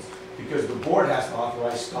contributions, because the board has to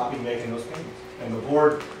authorize stopping making those payments. And the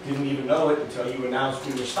board didn't even know it until you announced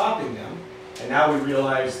we were stopping them. And now we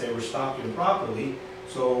realize they were stopped improperly.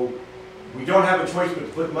 So we don't have a choice but to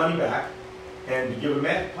put money back and to give a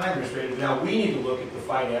plan administrator. Now we need to look at the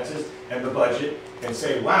finances and the budget and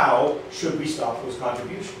say, wow, should we stop those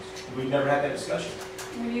contributions? We've never had that discussion.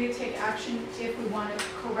 We need to take action if we want to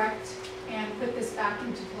correct and put this back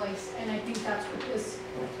into place. And I think that's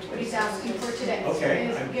what he's asking for today. Okay.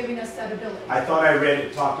 Is giving us that ability. I thought I read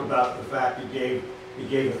it talked about the fact it gave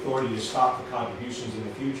authority to stop the contributions in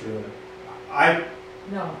the future. I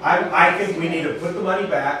think we need to put the money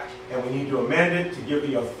back, and we need to amend it to give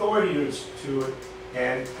the authority to it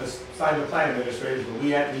and assign the plan administrators, but we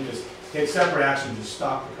need to take separate action to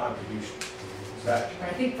stop the contribution.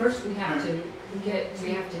 I think first we have to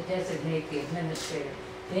designate the administrator.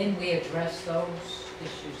 Then we address those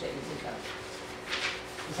issues that you discussed.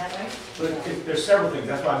 Is that right? But there's several things.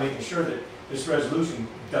 That's why I'm making sure that this resolution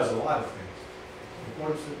does a lot of things.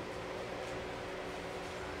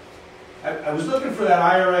 I was looking for that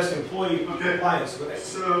IRS employee compliance. So,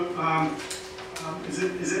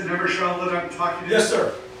 is it member Schell that I'm talking to? Yes,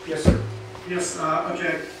 sir. Yes, sir. Yes,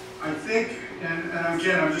 okay. I think, and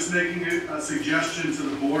again, I'm just making a suggestion to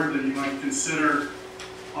the board that you might consider,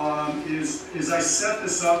 is I set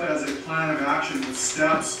this up as a plan of action with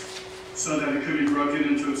steps so that it could be broken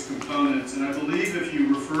into its components. And I believe if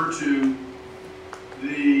you refer to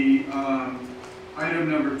the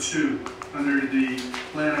item number 2 under the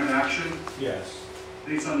plan of action, Yes. I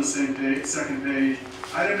think it's on the same page, second page.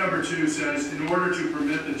 Item number 2 says, in order to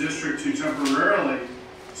permit the district to temporarily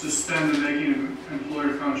suspend the making of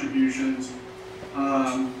employer contributions,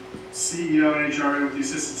 CEO and HRA with the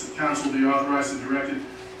assistance of council be authorized and directed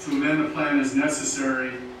to amend the plan as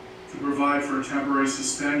necessary to provide for a temporary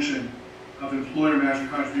suspension of employer matching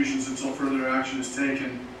contributions until further action is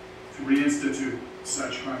taken to reinstitute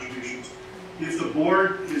such contributions. If the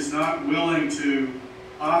board is not willing to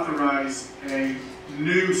authorize a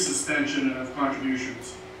new suspension of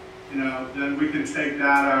contributions, then we can take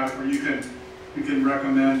that out, or we can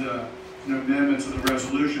recommend an amendment to the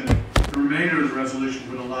resolution. The remainder of the resolution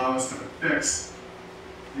would allow us to fix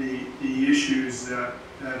the issues that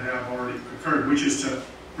have already occurred, which is to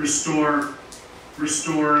restore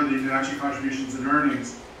the matching contributions and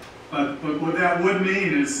earnings. But what that would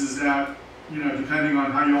mean is that, depending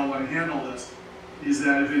on how you all want to handle this, is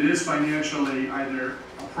that if it is financially either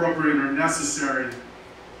appropriate or necessary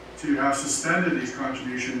to have suspended these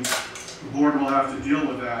contributions, the board will have to deal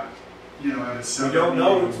with that, at a separate. We don't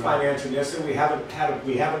know it's financially necessary. We haven't had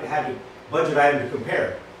a budget item to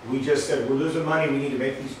compare. We just said we're losing money. We need to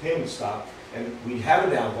make these payments stop, and we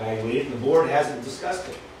haven't evaluated. And the board hasn't discussed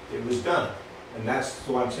it. It was done, and that's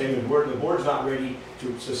what I'm saying. The board's not ready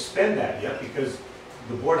to suspend that yet because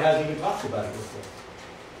the board hasn't even talked about it before.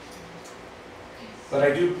 But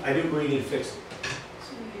I do believe we need to fix it.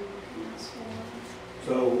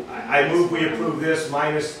 So I move we approve this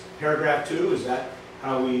minus paragraph 2. Is that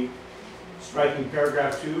how we striking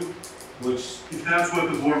paragraph 2? Which, if that's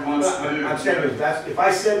what the board wants to do. I'm saying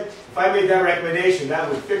if I made that recommendation, that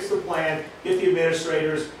would fix the plan, get the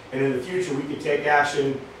administrators, and in the future we could take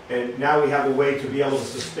action, and now we have a way to be able to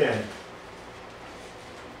suspend.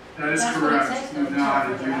 That is correct. You know how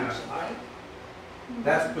to do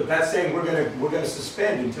that. But that's saying we're gonna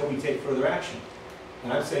suspend until we take further action.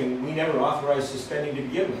 And I'm saying we never authorized suspending to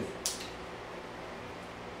begin with.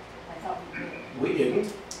 I thought we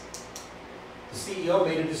didn't. The CEO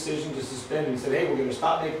made a decision to suspend and said, hey, we're going to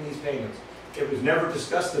stop making these payments. It was never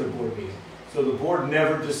discussed at a board meeting. So the board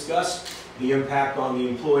never discussed the impact on the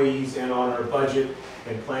employees and on our budget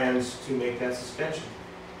and plans to make that suspension.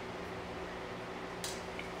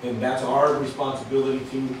 And that's our responsibility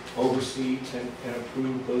to oversee and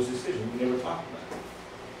approve those decisions. We never talked about it.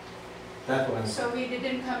 That's what I'm saying. So it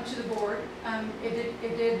didn't come to the board.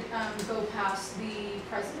 It did go past the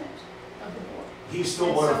president of the board. He's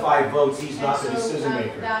still one of 5 votes. He's not the decision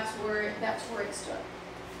maker. That's where it stood.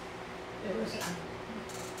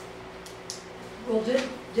 Well, did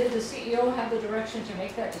the CEO have the direction to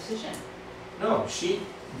make that decision? No,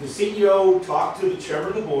 the CEO talked to the chairman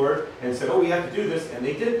of the board and said, oh, we have to do this, and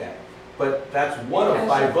they did that. But that's one of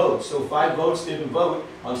 5 votes, so 5 votes didn't vote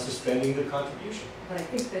on suspending the contribution. But I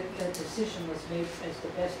think that the decision was made as the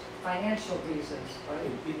best financial reasons,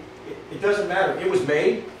 right? It doesn't matter. It was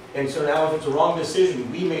made, and so now if it's a wrong decision,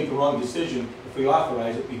 we made the wrong decision if we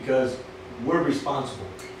authorize it because we're responsible.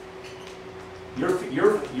 You're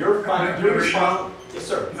responsible. Yes,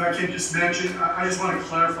 sir. If I can just mention, I just want to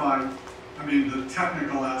clarify, the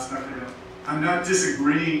technical aspect of it. I'm not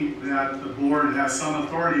disagreeing that the board has some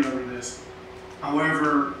authority over this.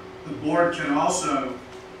 However, the board can also,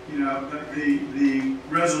 the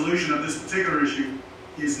resolution of this particular issue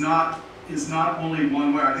is not only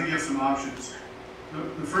one way. I think you have some options.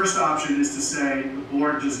 The first option is to say the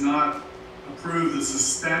board does not approve the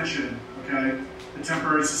suspension, the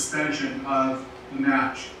temporary suspension of the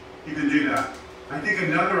match. You can do that. I think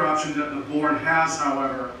another option that the board has,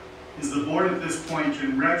 however, is the board at this point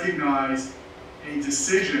can recognize a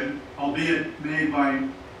decision, albeit made by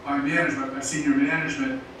management, by senior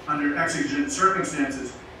management, under exigent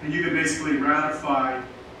circumstances, and you can basically ratify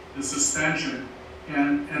the suspension,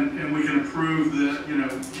 and we can approve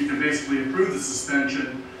you can basically approve the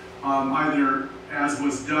suspension either as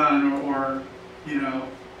was done or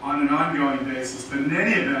on an ongoing basis. But in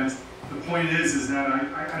any event, the point is that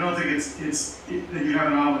I don't think it's that you have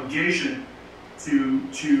an obligation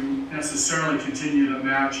to necessarily continue the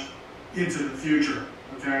match into the future.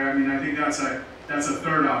 I think that's a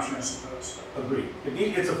third option, I suppose. Agreed.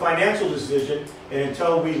 It's a financial decision, and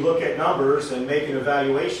until we look at numbers and make an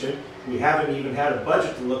evaluation, we haven't even had a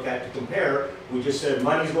budget to look at to compare. We just said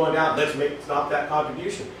money's going down, let's stop that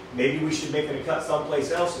contribution. Maybe we should make a cut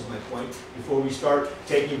someplace else, is my point, before we start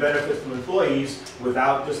taking benefit from employees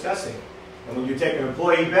without discussing it. And when you take an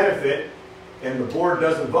employee benefit and the board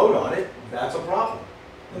doesn't vote on it, that's a problem.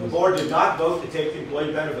 And the board did not vote to take the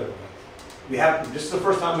employee benefit away. this is the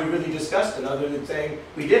first time we really discussed it, other than saying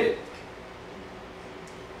we did it.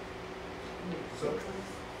 So,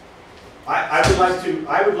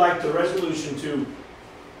 I would like the resolution to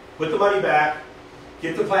put the money back,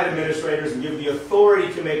 get the plant administrators and give the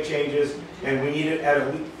authority to make changes, and we need it at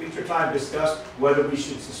a future time discuss whether we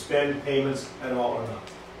should suspend payments at all or not.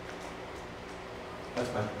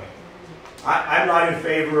 That's my point. I'm not in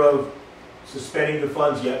favor of suspending the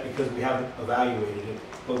funds yet because we haven't evaluated it,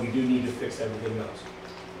 but we do need to fix everything else.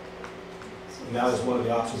 And that was one of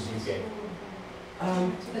the options you gave.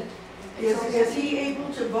 Is he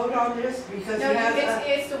able to vote on this? Because No, he has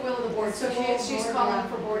it's the will of the board, so she's calling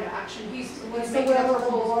for board action. He's What's the making will a of the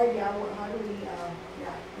proposal. board? Yeah, how do we, yeah.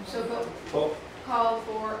 So go, Well, call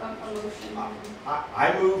for a motion.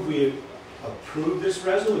 I move we approve this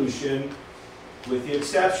resolution with the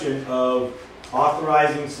exception of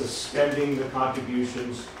authorizing suspending the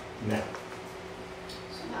contributions now.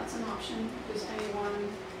 So that's an option. Does anyone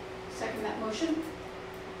second that motion?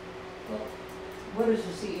 Well, what does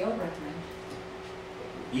the CEO recommend?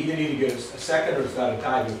 You either need to get a second or it's got to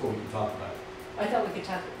die before we can talk about it. I thought we could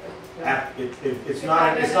talk. It's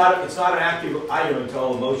not an active item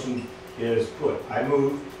until a motion is put. I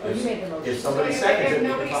move. Oh, you made the motion. If somebody So seconds it, if we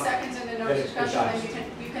nobody can talk. seconds and no Then it discussion, dies. then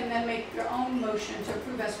you can then make your own motion to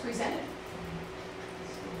approve as presented.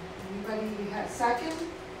 Anybody have second?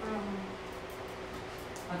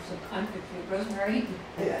 I'm confused. Rosemary?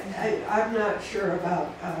 I'm not sure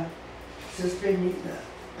about suspending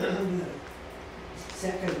the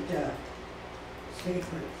second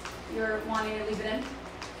statement. You're wanting to leave it in?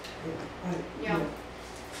 Yeah.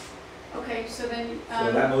 Okay, so then.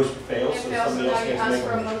 So that motion fails, It so fails, so somebody now else you gets to ask make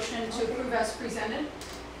for a a motion. motion to approve as presented.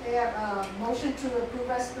 We have a motion to approve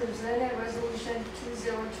as presented, resolution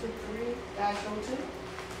 2023-02.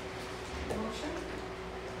 Motion?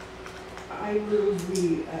 I move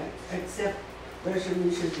we accept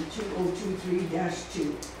resolution 2023-2.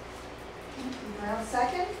 Do I have a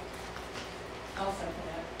second? I'll second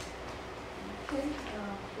that. Okay,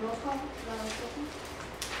 roll call.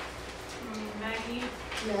 Maggie?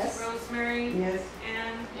 Yes. Rosemary? Yes.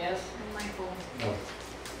 Ann? Yes. And Michael? No.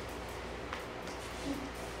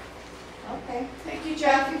 Okay. Thank you,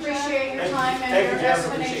 Jeff. Appreciate your time and Thank your you, Jeff.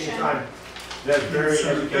 explanation. Appreciate your time. That's very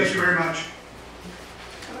educational. Thank you very much.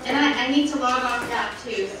 And I need to log off that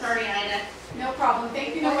too. Sorry, Ida. No problem.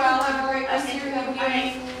 Thank you, Noel. Have a great rest of your evening.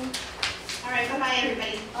 All right, bye-bye,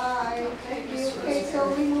 everybody. Thank you. Okay, so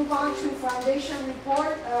we move on to foundation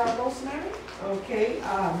report. Rosemary? Okay,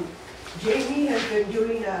 Jamie has been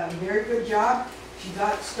doing a very good job. She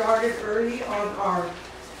got started early on our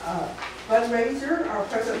fundraiser. Our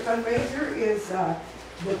present fundraiser is the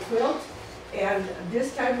quilt. And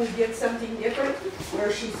this time we did something different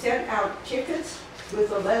where she sent out tickets with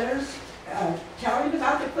the letters telling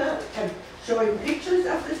about the quilt and showing pictures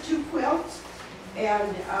of the two quilts.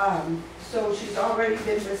 And so she's already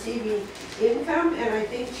been receiving income, and I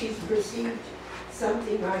think she's received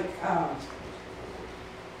something like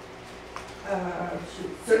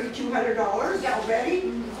 $3,200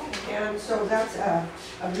 already. And so that's a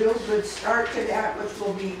real good start to that, which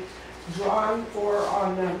will be drawn for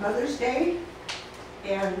on Mother's Day.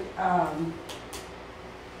 And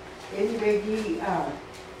anyway, we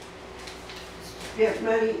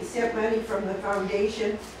sent money from the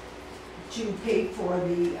foundation to pay for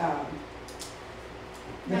the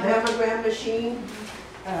mammogram machine.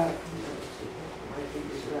 My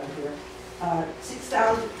fingers are out here.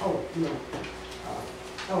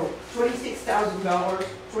 $26,000,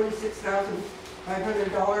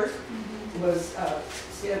 $26,500 was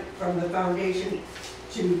sent from the foundation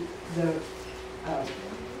to the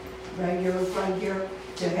regular fund here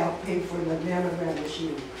to help pay for the mammogram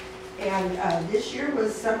machine. And this year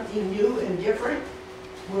was something new and different,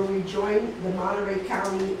 where we joined the Monterey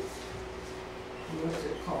County, what's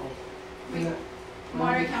it called?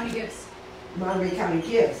 Monterey County Gives. Monterey County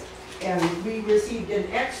Gives. And we received an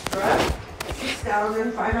extra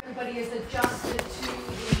 $6,500. Everybody is adjusted to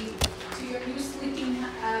your new sleeping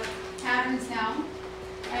patterns now.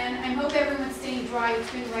 And I hope everyone's staying dry. It's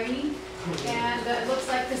been rainy. And it looks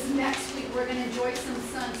like this next week we're going to enjoy some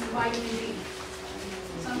sun, some vitamin D.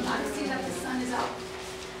 So I'm glad to see that the sun is out.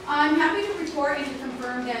 I'm happy to report and to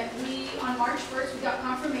confirm that on March 1st, we got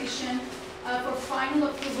confirmation for final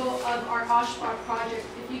approval of our Oshkosh project.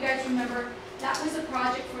 If you guys remember, that was a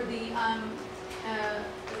project for the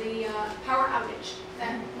power outage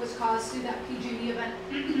that was caused through that PG&E event.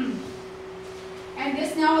 And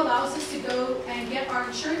this now allows us to go and get our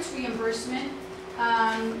insurance reimbursement,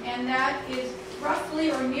 and that is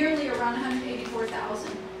roughly or nearly around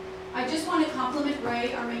 $184,000. I just want to compliment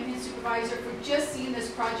Ray, our maintenance supervisor, for just seeing this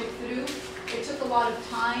project through. it took a lot of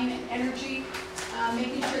time and energy,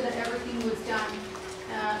 making sure that everything was done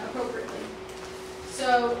appropriately.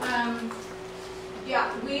 So,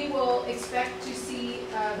 yeah, we will expect to see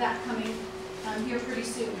that coming here pretty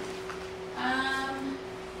soon.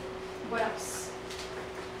 What else?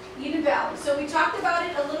 Eden Valley. So we talked about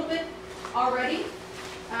it a little bit already.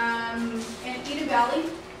 And Eden Valley,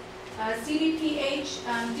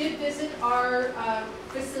 CDPH did visit our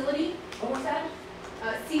facility. What was that?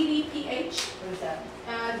 CDPH. What is that?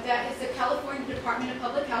 That is the California Department of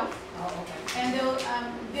Public Health. Oh, okay. And they'll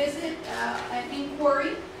visit an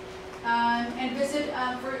inquiry and visit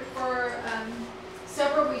for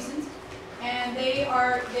several reasons. And they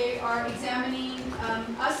are examining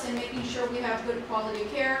us and making sure we have good quality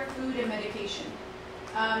of care, food, and medication.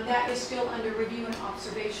 That is still under review and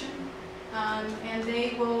observation. And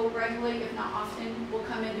they will regularly, if not often, will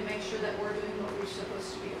come in to make sure that we're doing what we're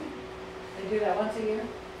supposed to be doing. They do that once a year?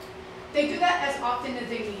 They do that as often as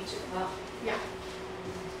they need to. Oh. Yeah.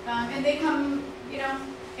 And they come, you know,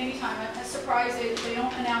 anytime. A surprise, they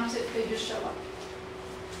don't announce it, they just show up.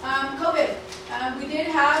 COVID. We did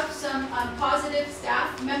have some positive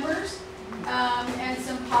staff members and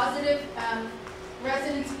some positive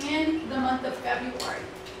residents in the month of February.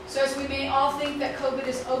 So as we may all think that COVID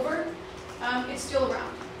is over, it's still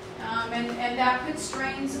around. And that puts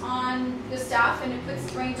strains on the staff, and it puts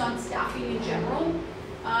strains on staffing in general,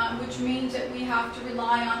 which means that we have to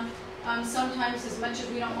rely on, sometimes as much as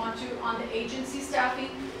we don't want to, on the agency staffing,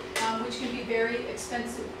 which can be very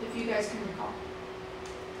expensive, if you guys can recall.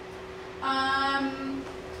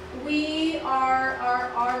 We are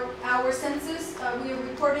our census, we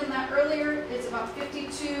reported that earlier, it's about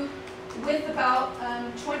 52 with about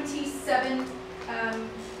 27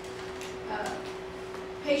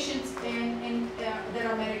 patients that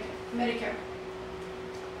are Medicare.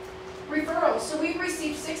 Referrals. So we've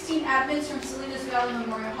received 16 admits from Salinas Valley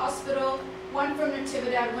Memorial Hospital, 1 from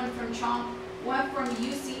Natividad, 1 from Chomp, 1 from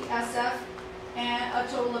UCSF, and a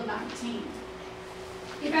total of 19.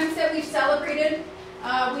 Events that we've celebrated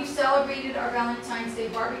our Valentine's Day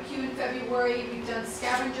barbecue in February. We've done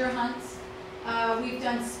scavenger hunts. We've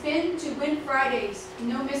done Spin to Win Fridays,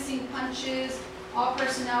 no missing punches, all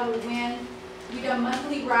personnel will win. We've done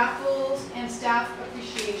monthly raffles and staff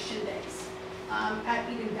appreciation days at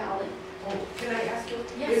Eden Valley. Oh, can I ask you?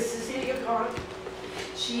 Yes. Is Cecilia gone?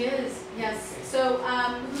 She is, yes. So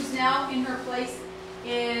who's now in her place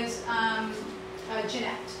is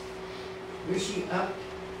Jeanette. Was she up?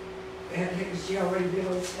 Has she already been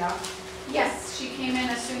on staff? Yes, she came in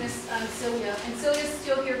as soon as Celia, and Celia's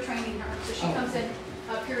still here training her, so she comes in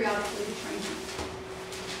periodically to train her.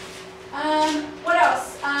 What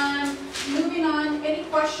else? Moving on, any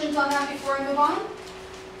questions on that before I move on?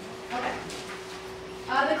 Okay.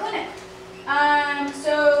 The clinic.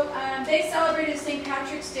 They celebrated St.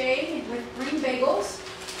 Patrick's Day with green bagels.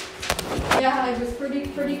 Yeah, it was pretty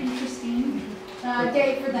interesting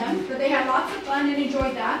day for them, but they had lots of fun and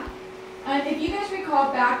enjoyed that. If you guys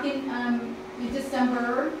recall, back in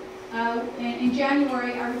December, in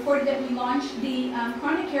January, I reported that we launched the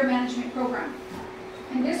Chronic Care Management Program.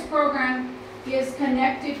 And this program is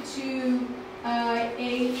connected to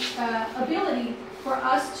a ability for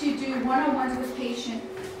us to do one-on-ones with patients,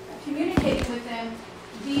 communicate with them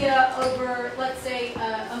via over, let's say,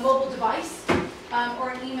 a mobile device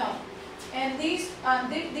or an email. And these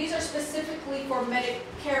are specifically for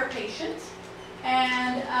Medicare patients.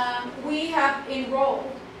 And we have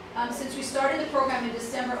enrolled, since we started the program in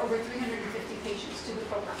December, over 350 patients to the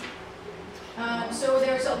program. So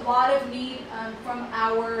there's a lot of need from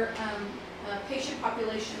our patient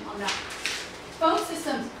population on that. Phone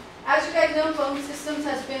systems. As you guys know, phone systems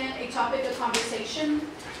has been a topic of conversation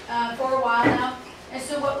for a while now. And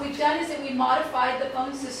so what we've done is that we modified the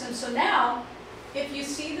phone system. So now, if you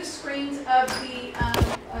see the screens of the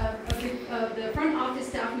front office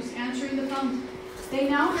staff who's answering the phone, they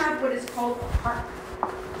now have what is called a park.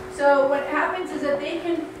 So what happens is that they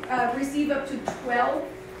can receive up to 12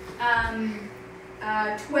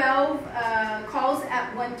 calls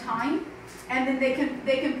at one time, and then they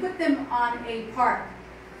can put them on a park.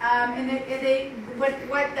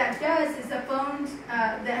 What that does is the phones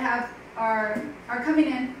that are coming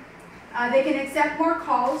in, they can accept more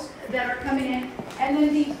calls that are coming in, and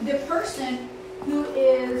then the person who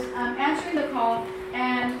is answering the call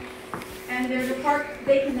and there's a park,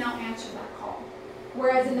 they can now answer that call.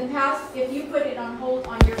 Whereas in the past, if you put it on hold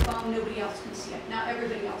on your phone, nobody else can see it. Now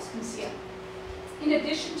everybody else can see it. In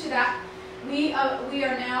addition to that, we've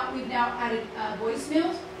now added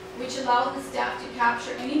voicemails, which allows the staff to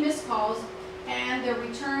capture any missed calls, and they're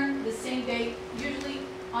returned the same day. Usually,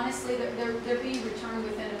 honestly, they're being returned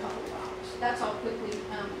within a couple of hours. that's all quickly.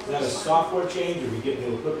 Is that a software change, or we get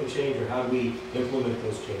new equipment change, or how do we implement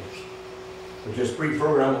those changes? Or just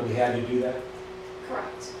reprogram what we had to do that?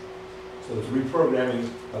 Correct. So it's reprogramming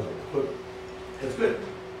of the equipment. That's good.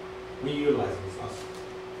 Reutilizing is awesome.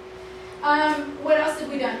 What else have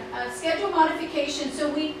we done? Schedule modification.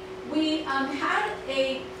 So we had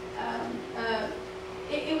a,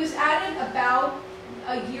 it was added about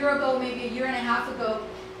a year ago, maybe a year and a half ago.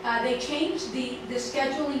 They changed the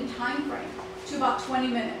scheduling time frame to about 20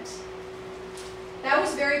 minutes. That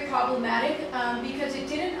was very problematic because it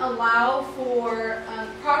didn't allow for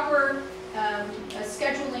proper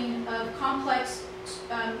scheduling of complex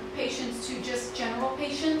patients to just general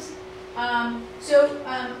patients.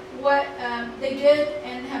 What they did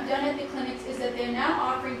and have done at the clinics is that they're now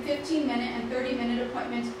offering 15-minute and 30-minute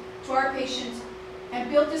appointments to our patients and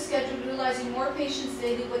built a schedule utilizing more patients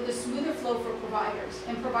daily with a smoother flow for providers,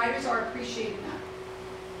 and providers are appreciating that.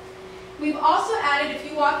 We've also added, if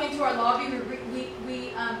you walk into our lobby,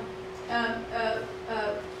 we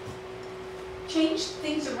changed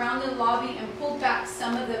things around the lobby and pulled back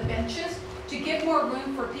some of the benches to give more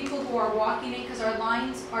room for people who are walking in, because our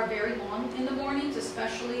lines are very long in the mornings,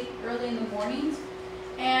 especially early in the mornings.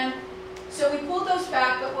 And so we pulled those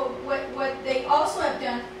back, but what they also have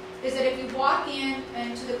done is that if you walk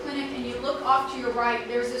into the clinic and you look off to your right,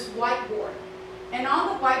 there's this whiteboard. And on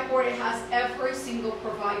the whiteboard, it has every single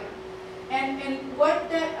provider. And what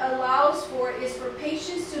that allows for is for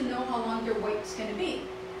patients to know how long their wait is going to be.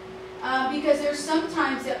 Because there's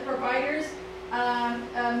sometimes that providers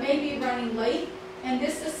may be running late, and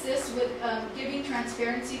this assists with giving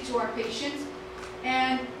transparency to our patients.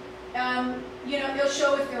 And you know, they'll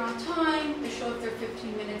show if they're on time, they'll show if they're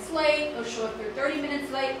 15 minutes late, they'll show if they're 30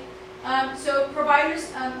 minutes late. So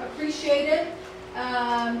providers appreciate it,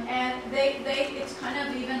 and it's kind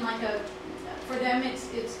of even like for them,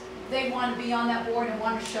 they want to be on that board and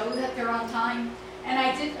want to show that they're on time. And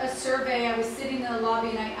I did a survey. I was sitting in the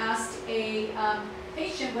lobby and I asked a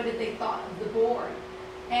patient what did they thought of the board.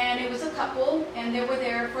 And it was a couple, and they were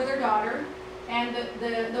there for their daughter. And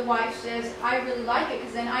the wife says, I really like it,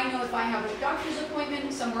 because then I know if I have a doctor's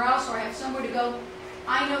appointment somewhere else or I have somewhere to go,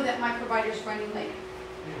 I know that my provider's running late.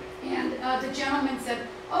 And the gentleman said,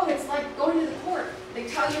 oh, it's like going to the court. They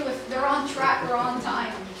tell you if they're on track or on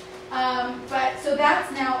time. So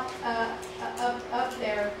that's now up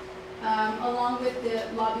there, along with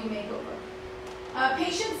the lobby makeover.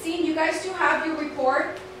 Patient scene, you guys do have your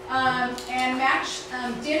report, and Max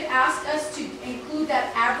did ask us to include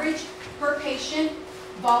that average per patient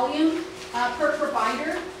volume per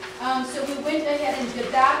provider. So we went ahead and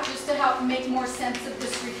did that just to help make more sense of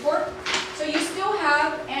this report. So you still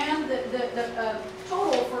have the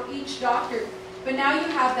total for each doctor, but now you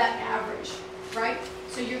have that average, right?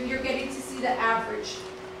 So you're getting to see the average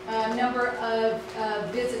number of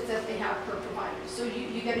visits that they have per provider. So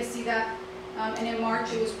you get to see that, and in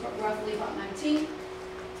March it was roughly about 19.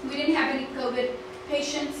 We didn't have any COVID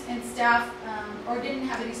patients and staff, or didn't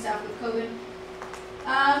have any staff with COVID.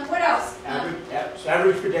 What else?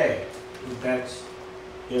 Average per day. That's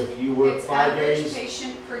if you work 5 days. Average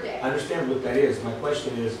patient per day. I understand what that is. My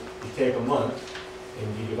question is, you take a month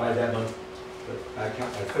and you divide that month by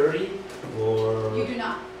 30, or you do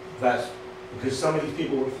not. That's because some of these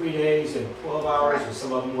people work 3 days and 12 hours, Correct. and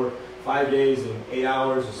some of them work 5 days and 8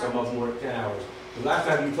 hours, and some of them work 10 hours. The last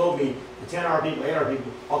time you told me the 10-hour people, 8-hour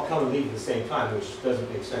people all come and leave at the same time, which doesn't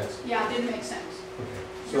make sense. Yeah, it didn't make sense. Okay.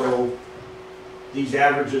 So these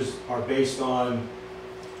averages are based on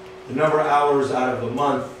the number of hours out of the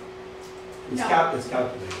month. It's, No. It's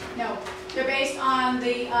calculated. No, they're based on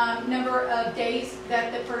the number of days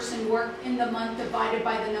that the person worked in the month divided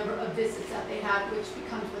by the number of visits that they had, which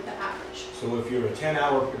becomes with the average. So if you're a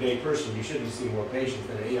 10-hour per day person, you should be seeing more patients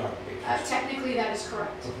than an 8-hour per day person. Technically, that is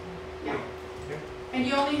correct. Okay. Yeah. Okay. And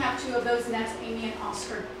you only have 2 of those, and that's Amy and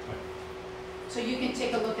Oscar. So you can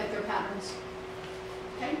take a look at their patterns.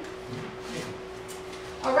 Okay?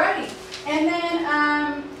 Alrighty. And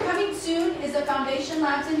then coming soon is the Foundation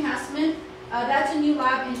Labs enhancement. That's a new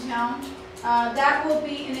lab in town. That will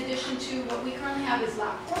be in addition to what we currently have is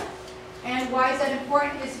LabCorp. And why is that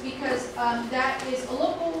important is because that is a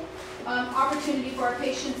local opportunity for our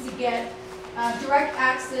patients to get direct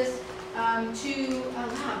access to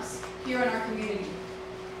labs here in our community.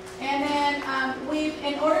 And then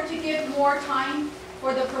in order to give more time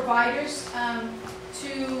for the providers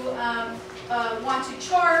to want to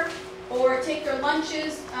chart or take their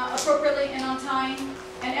lunches appropriately and on time,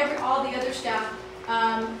 and all the other staff,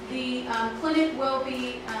 the clinic will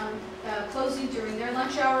be closing during their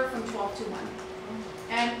lunch hour from 12 to 1.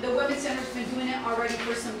 And the Women's Center's been doing it already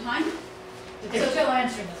for some time. But they're still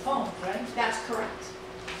answering the phones, right? That's correct.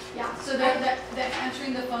 Yeah, so that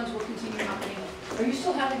answering the phones will continue happening. Are you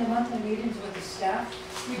still having the monthly meetings with the staff?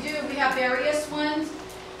 We do, we have various ones.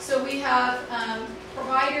 So we have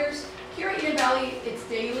providers. Here at Eden Valley, it's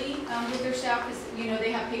daily with their staff because, you know,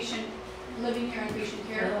 they have patient living here and patient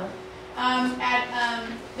care. At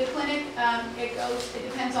the clinic, it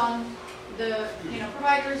depends on the, you know,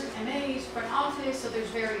 providers, MAs, front office, so there's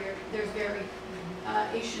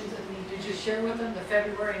variations of need. Did you share with them the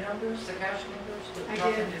February numbers, the cash numbers? I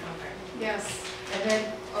did. Okay. Yes. And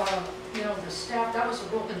then, you know, the staff, that was a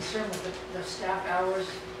real concern with the staff hours.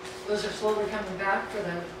 Those are slowly coming back for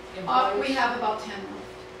the employees? We have about 10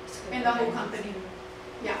 in the whole company.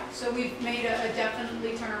 Yeah, so we've made a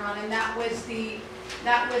definitely turnaround, and that was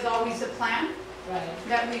always the plan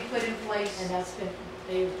that we put in place. And that's been,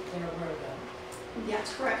 they're aware of that.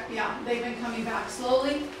 That's correct, yeah. They've been coming back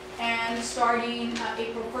slowly, and starting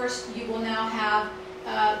April 1st, you will now have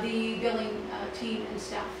the billing team and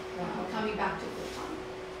staff coming back to full-time.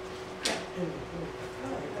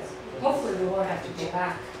 Hopefully we won't have to go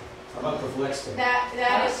back. How about the flex day?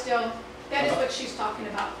 That is what she's talking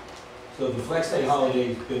about. So the flex day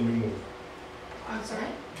holiday's been removed. I'm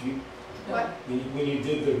sorry? What? When you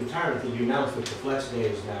did the retirement thing, you announced that the flex day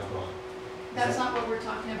is now gone. That's not what we're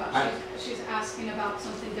talking about. She's asking about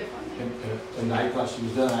something different. And I thought she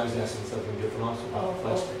was done, I was asking something different also about the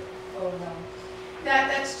flex day. Oh, no.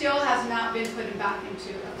 That still has not been put back into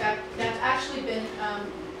effect. That's actually been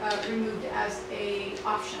removed as a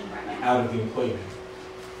option right now. Out of the employee manual.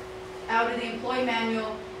 Out of the employee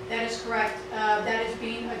manual, that is correct. That is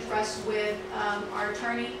being addressed with our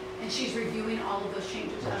attorney, and she's reviewing all of those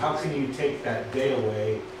changes. Well, how can you take that day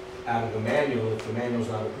away out of the manual if the manual's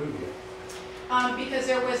not approved yet? Because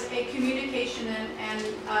there was a communication and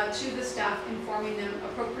to the staff informing them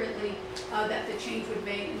appropriately that the change would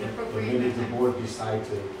be an appropriate. When did the board decide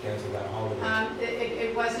to cancel that holiday?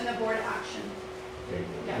 It wasn't a board action. Okay.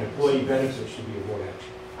 Yeah. And employee benefits should be a board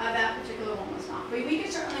action. That particular one was not. But we can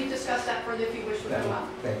certainly discuss that further if you wish with well.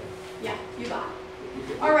 Thank you. Yeah, you got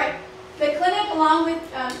it. All right. The clinic, along with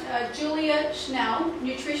Julia Schell,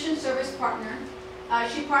 nutrition service partner,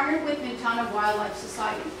 she partnered with Ventana Wildlife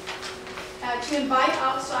Society to invite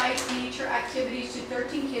outside nature activities to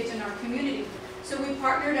 13 kids in our community. So we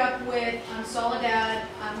partnered up with Soledad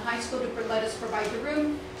High School to let us provide the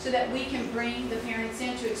room so that we can bring the parents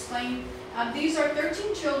in to explain. These are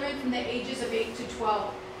 13 children from the ages of 8 to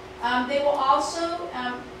 12. They will also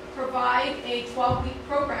provide a 12-week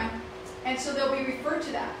program, and so they'll be referred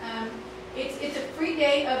to that. It's a free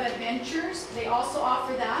day of adventures. They also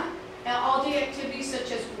offer that. All-day activities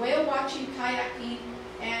such as whale watching, kayaking,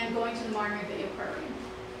 and going to the Monterey Bay Aquarium.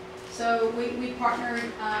 So we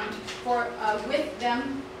partnered with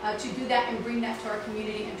them to do that and bring that to our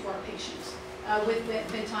community and to our patients with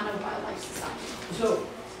Ventana Wildlife Society. So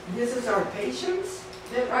this is our patients?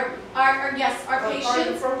 Yes, our patients. Part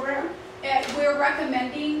of the program? We're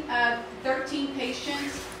recommending 13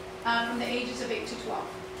 patients from the ages of 8 to 12.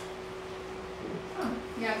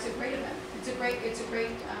 Yeah, it's a great event. It's a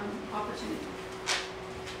great opportunity.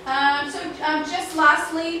 Just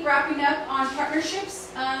lastly, wrapping up on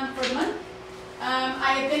partnerships for the month.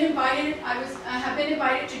 I have been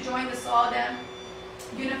invited to join the Soledad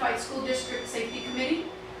Unified School District Safety Committee,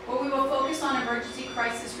 where we will focus on emergency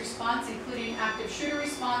crisis response, including active shooter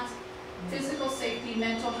response, physical safety,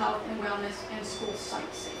 mental health and wellness, and school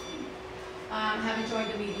site safety. Haven't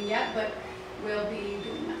joined the meeting yet, but we'll be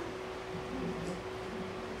doing that.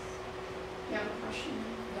 You have a question?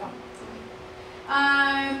 No.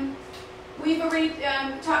 We've already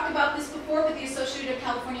talked about this before, but the Associated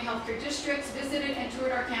California Healthcare Districts visited and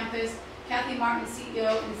toured our campus. Kathy Martin,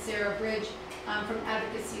 CEO, and Sarah Bridge from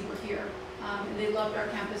Advocacy were here. And they loved our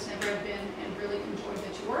campus, never have been, and really enjoyed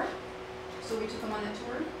the tour. So we took them on that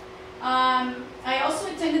tour. I also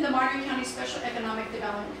attended the Monterey County Special Economic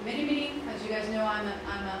Development Committee meeting. As you guys know, I'm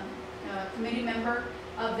a committee member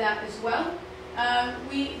of that as well.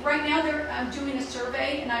 Right now they're doing a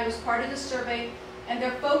survey, and I was part of the survey, and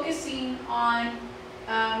they're focusing on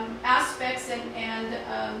aspects, and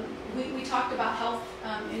we talked about health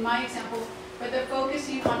in my example, but they're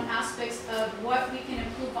focusing on aspects of what we can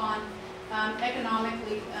improve on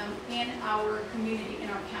economically in our community, in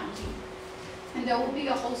our county. And there will be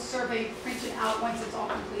a whole survey printed out once it's all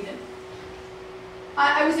completed.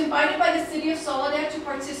 I was invited by the City of Soledad to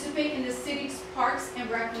participate in the city's Parks and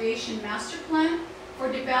Recreation Master Plan for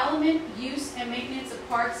development, use, and maintenance of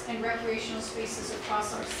parks and recreational spaces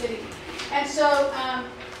across our city. And so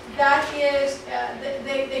that is,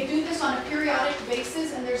 they do this on a periodic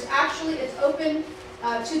basis, and there's actually, it's open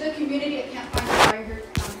to the community. I can't find the flyer here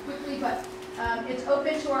quickly, but It's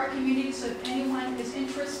open to our community, so if anyone is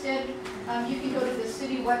interested, you can go to the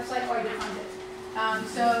city website or you can find it.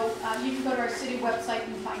 You can go to our city website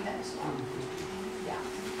and find that as well. Yeah.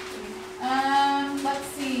 Let's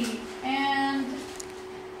see. And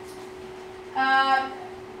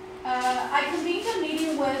I convened a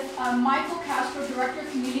meeting with Michael Castro, Director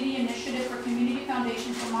of Community Initiative for Community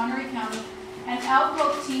Foundation for Monterey County, and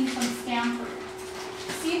ALCO team from Stanford.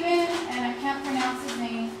 Stephen, and I can't pronounce his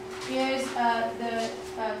name, is the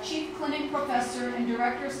Chief Clinic Professor and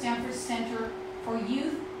Director of Stanford Center for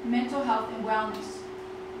Youth, Mental Health, and Wellness.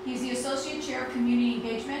 He's the Associate Chair of Community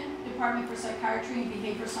Engagement, Department for Psychiatry and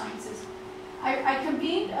Behavioral Sciences. I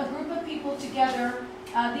convened a group of people together,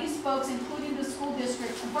 these folks, including the school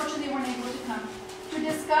district, unfortunately they weren't able to come, to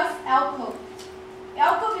discuss ALCO.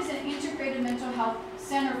 ALCO is an integrated mental health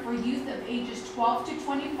center for youth of ages 12 to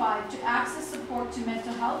 25 to access support to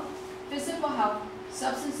mental health, physical health,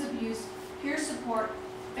 substance abuse, peer support,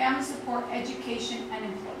 family support, education, and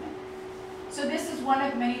employment. So this is one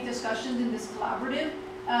of many discussions in this collaborative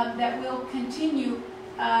that will continue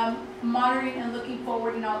monitoring and looking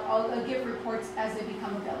forward, and I'll give reports as they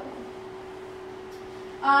become available.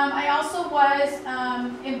 I also was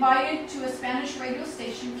invited to a Spanish radio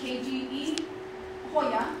station, KGE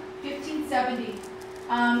Hoya 1570.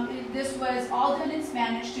 This was all done in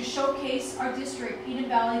Spanish to showcase our district, Eden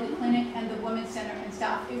Valley, the clinic, and the Women's Center and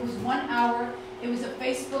staff. It was 1 hour. It was a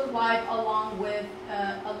Facebook Live along with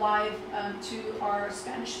a live to our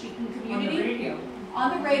Spanish-speaking community. On the radio.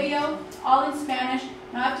 On the radio, all in Spanish.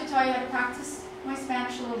 Now I have to tell you how to practice my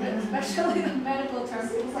Spanish a little bit, especially the medical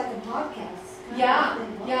terms. It was like a podcast. Yeah,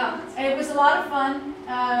 yeah. And it was a lot of fun.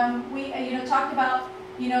 We talked about,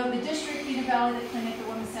 the district, Eden Valley, the clinic, the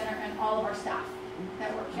Women's Center, and all of our staff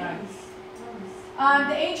that work here. Nice.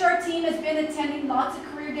 The HR team has been attending lots of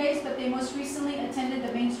career days, but they most recently attended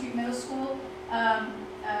the Main Street Middle School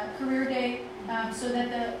career day so that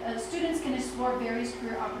the students can explore various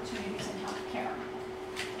career opportunities in healthcare.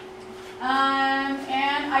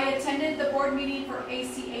 And I attended the board meeting for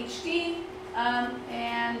ACHD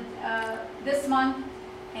this month,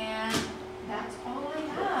 and that's all I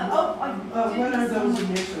have. What are those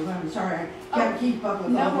initials? I'm sorry, I can't keep up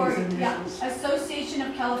with all those initials. Yeah. Association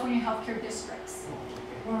of California Healthcare Districts.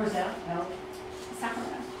 Where was that?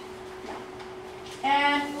 Sacramento. Yeah.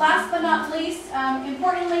 And last but not least,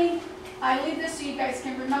 importantly, I leave this so you guys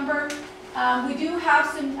can remember. We do have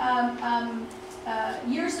some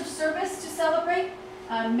years of service to celebrate.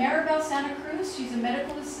 Maribel Santa Cruz, she's a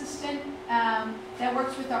medical assistant that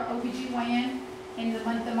works with our OBGYN. In the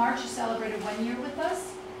month of March, she celebrated 1 year with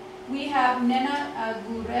us. We have Nena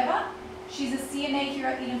Gureva. She's a CNA here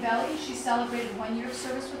at Eden Valley. She celebrated 1 year of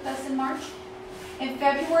service with us in March. In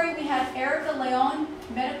February, we had Erica Leon,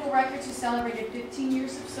 medical records, who celebrated 15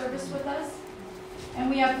 years of service with us. And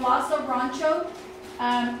we have Lazo Rancho,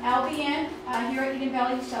 LBN, here at Eden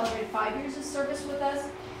Valley, who celebrated 5 years of service with us.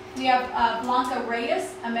 We have Blanca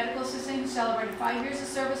Reyes, a medical assistant, who celebrated 5 years of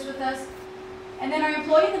service with us. And then our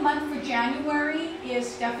employee of the month for January is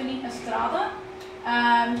Stephanie Estrada.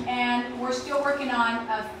 And we're still working on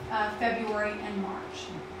February and March.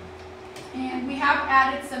 And we have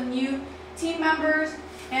added some new team members.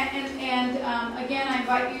 And again, I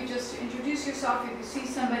invite you just to introduce yourself if you see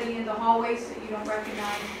somebody in the hallways that you don't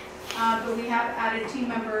recognize. But we have added team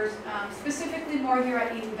members, specifically more here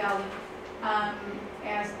at Eden Valley,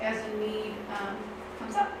 as a need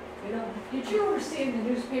comes up. Did you ever see in the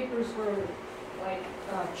newspapers where, like,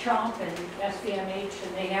 Chomp and SBMH,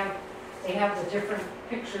 and they have the different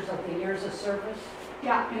pictures of the years of service?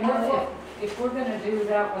 Yeah. If we're going to do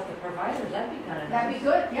that with the providers, that'd be kind of nice. That'd be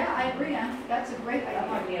good. Yeah, I agree, Ann. That's a great idea. That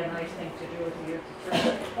might be a nice thing to do with the years of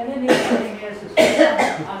service. And then the other thing is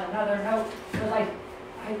on another note,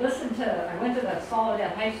 I went to the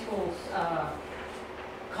Soledad High School's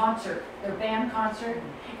concert, their band concert,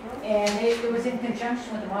 and it was in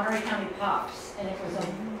conjunction with the Monterey County Pops, and it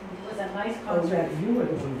was a nice concert. Oh, you were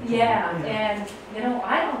the one. Yeah, and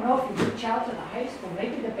I don't know if you reach out to the high school,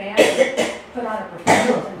 maybe the band put on a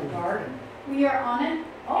performance in the garden. We are on it,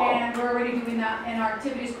 and we're already doing that, and our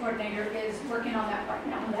activities coordinator is working on that right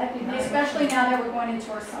now. That'd be nice. Especially now that we're going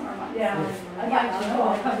into our summer months. Yeah, I'd like to know.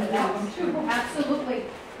 I'll come to that one too. Absolutely.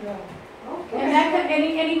 Yeah. Okay. And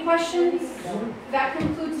any questions? That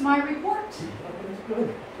concludes my report.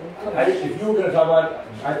 If you were going to talk about,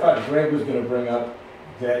 I thought Greg was going to bring up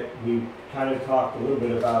that we kind of talked a little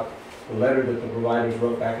bit about the letter that the providers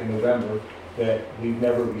wrote back in November that we've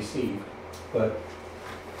never received. But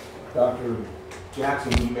Dr.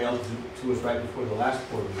 Jackson emailed to us right before the last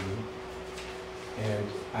board meeting, and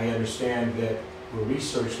I understand that we're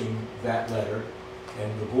researching that letter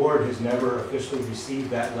And the board has never officially received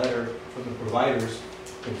that letter from the providers.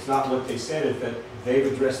 It's not what they said, it's that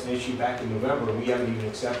they've addressed an issue back in November, and we haven't even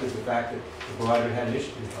accepted the fact that the provider had an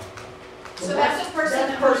issue to talk about. So that's a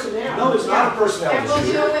personnel. No, it's not a personnel And we'll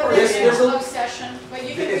issue. deal with Yes, this in there's a- closed session, but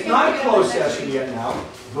you can. It's not a closed session yet now.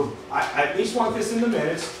 I at least want this in the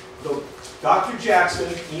minutes. Dr. Jackson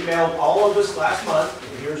emailed all of us last month.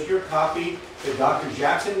 Here's your copy that Dr.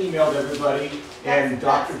 Jackson emailed everybody, and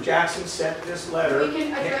Dr. Jackson sent this letter. We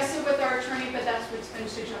can address it with our attorney, but that's what's been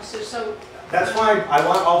suggested, so. That's fine. I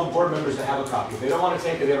want all the board members to have a copy. If they don't want to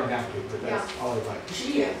take it, they don't have to, but that's all I'd like.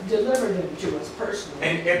 She delivered them to us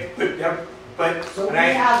personally. But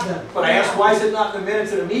I asked, why is it not in the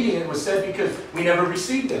minutes of the meeting? It was said because we never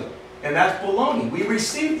received them. And that's baloney. We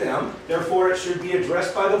received them, therefore it should be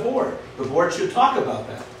addressed by the board. The board should talk about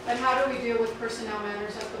that. But how do we deal with personnel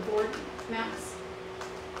matters at the board, Max?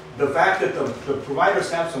 The fact that the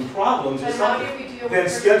providers have some problems is But how something. do we deal with Then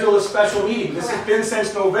schedule a special meeting. This has been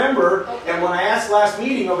since November, and when I asked last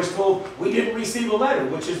meeting, I was told we didn't receive a letter,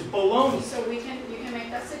 which is baloney. So you can make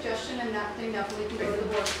that suggestion, and that thing definitely can go to the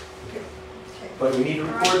board. But we need to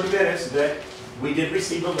record the minutes that we did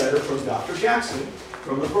receive a letter from Dr. Jackson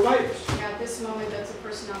from the providers. At this moment, that's a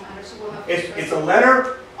personnel matter, so we'll have to address It's a it.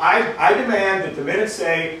 letter. I demand that the minutes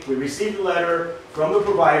say we received a letter from the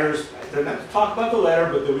providers. They're not to talk about the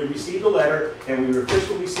letter, but that we received a letter, and we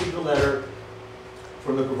officially received a letter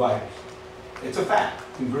from the providers. It's a fact.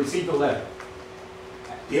 We received a letter.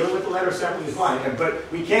 Dealing with the letter separately is fine,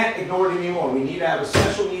 but we can't ignore it anymore. We need to have a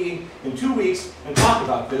special meeting in 2 weeks and talk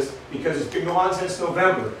about this because it's been going on since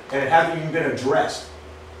November, and it hasn't even been addressed.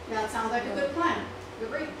 That sounds like a good plan.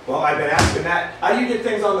 Agree. Well, I've been asking that. How do you get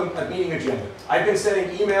things on the meeting agenda? I've been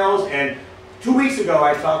sending emails, and 2 weeks ago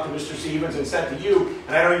I talked to Mr. Stevens and sent to you,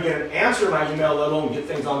 and I don't even get an answer to my email, let alone get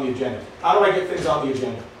things on the agenda. How do I get things on the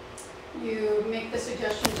agenda? You make the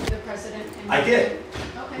suggestion to the president. And I did.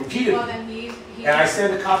 Okay. Repeatedly. Well, then he. And I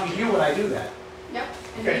send a copy to you when I do that. Yep.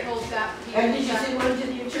 And Okay. he holds that. And did you send one to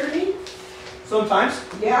the attorney? Sometimes.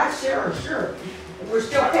 Yeah, sure. We're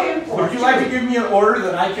still paying for it. Would you like to give me an order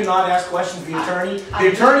that I cannot ask questions of the attorney?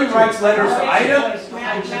 The attorney writes letters to Ida.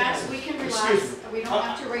 Max, we can relax. We don't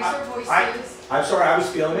have to raise our voices. I'm sorry, I was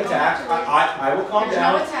feeling attacked. I will calm There's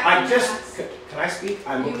down. no attack I on just, Max. can I speak?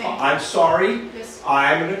 You may. I'm sorry. Yes.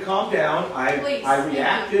 I'm going to calm down. Please, I thank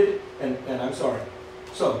reacted, and I'm sorry.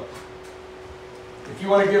 So, if you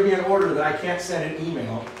want to give me an order that I can't send an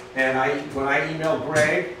email, and when I email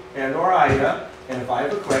Graig and or Ida, and if I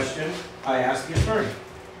have a question, I ask the attorney.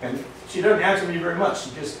 And she doesn't answer me very much.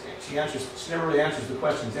 She never really answers the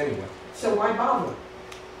questions anyway. So why bother?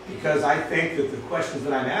 Because I think that the questions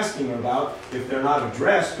that I'm asking her about, if they're not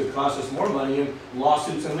addressed, could cost us more money in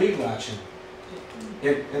lawsuits and legal action.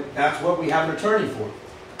 That's what we have an attorney for.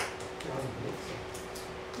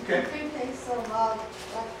 Okay. Okay, so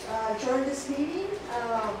adjourn this meeting.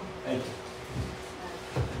 Thank you.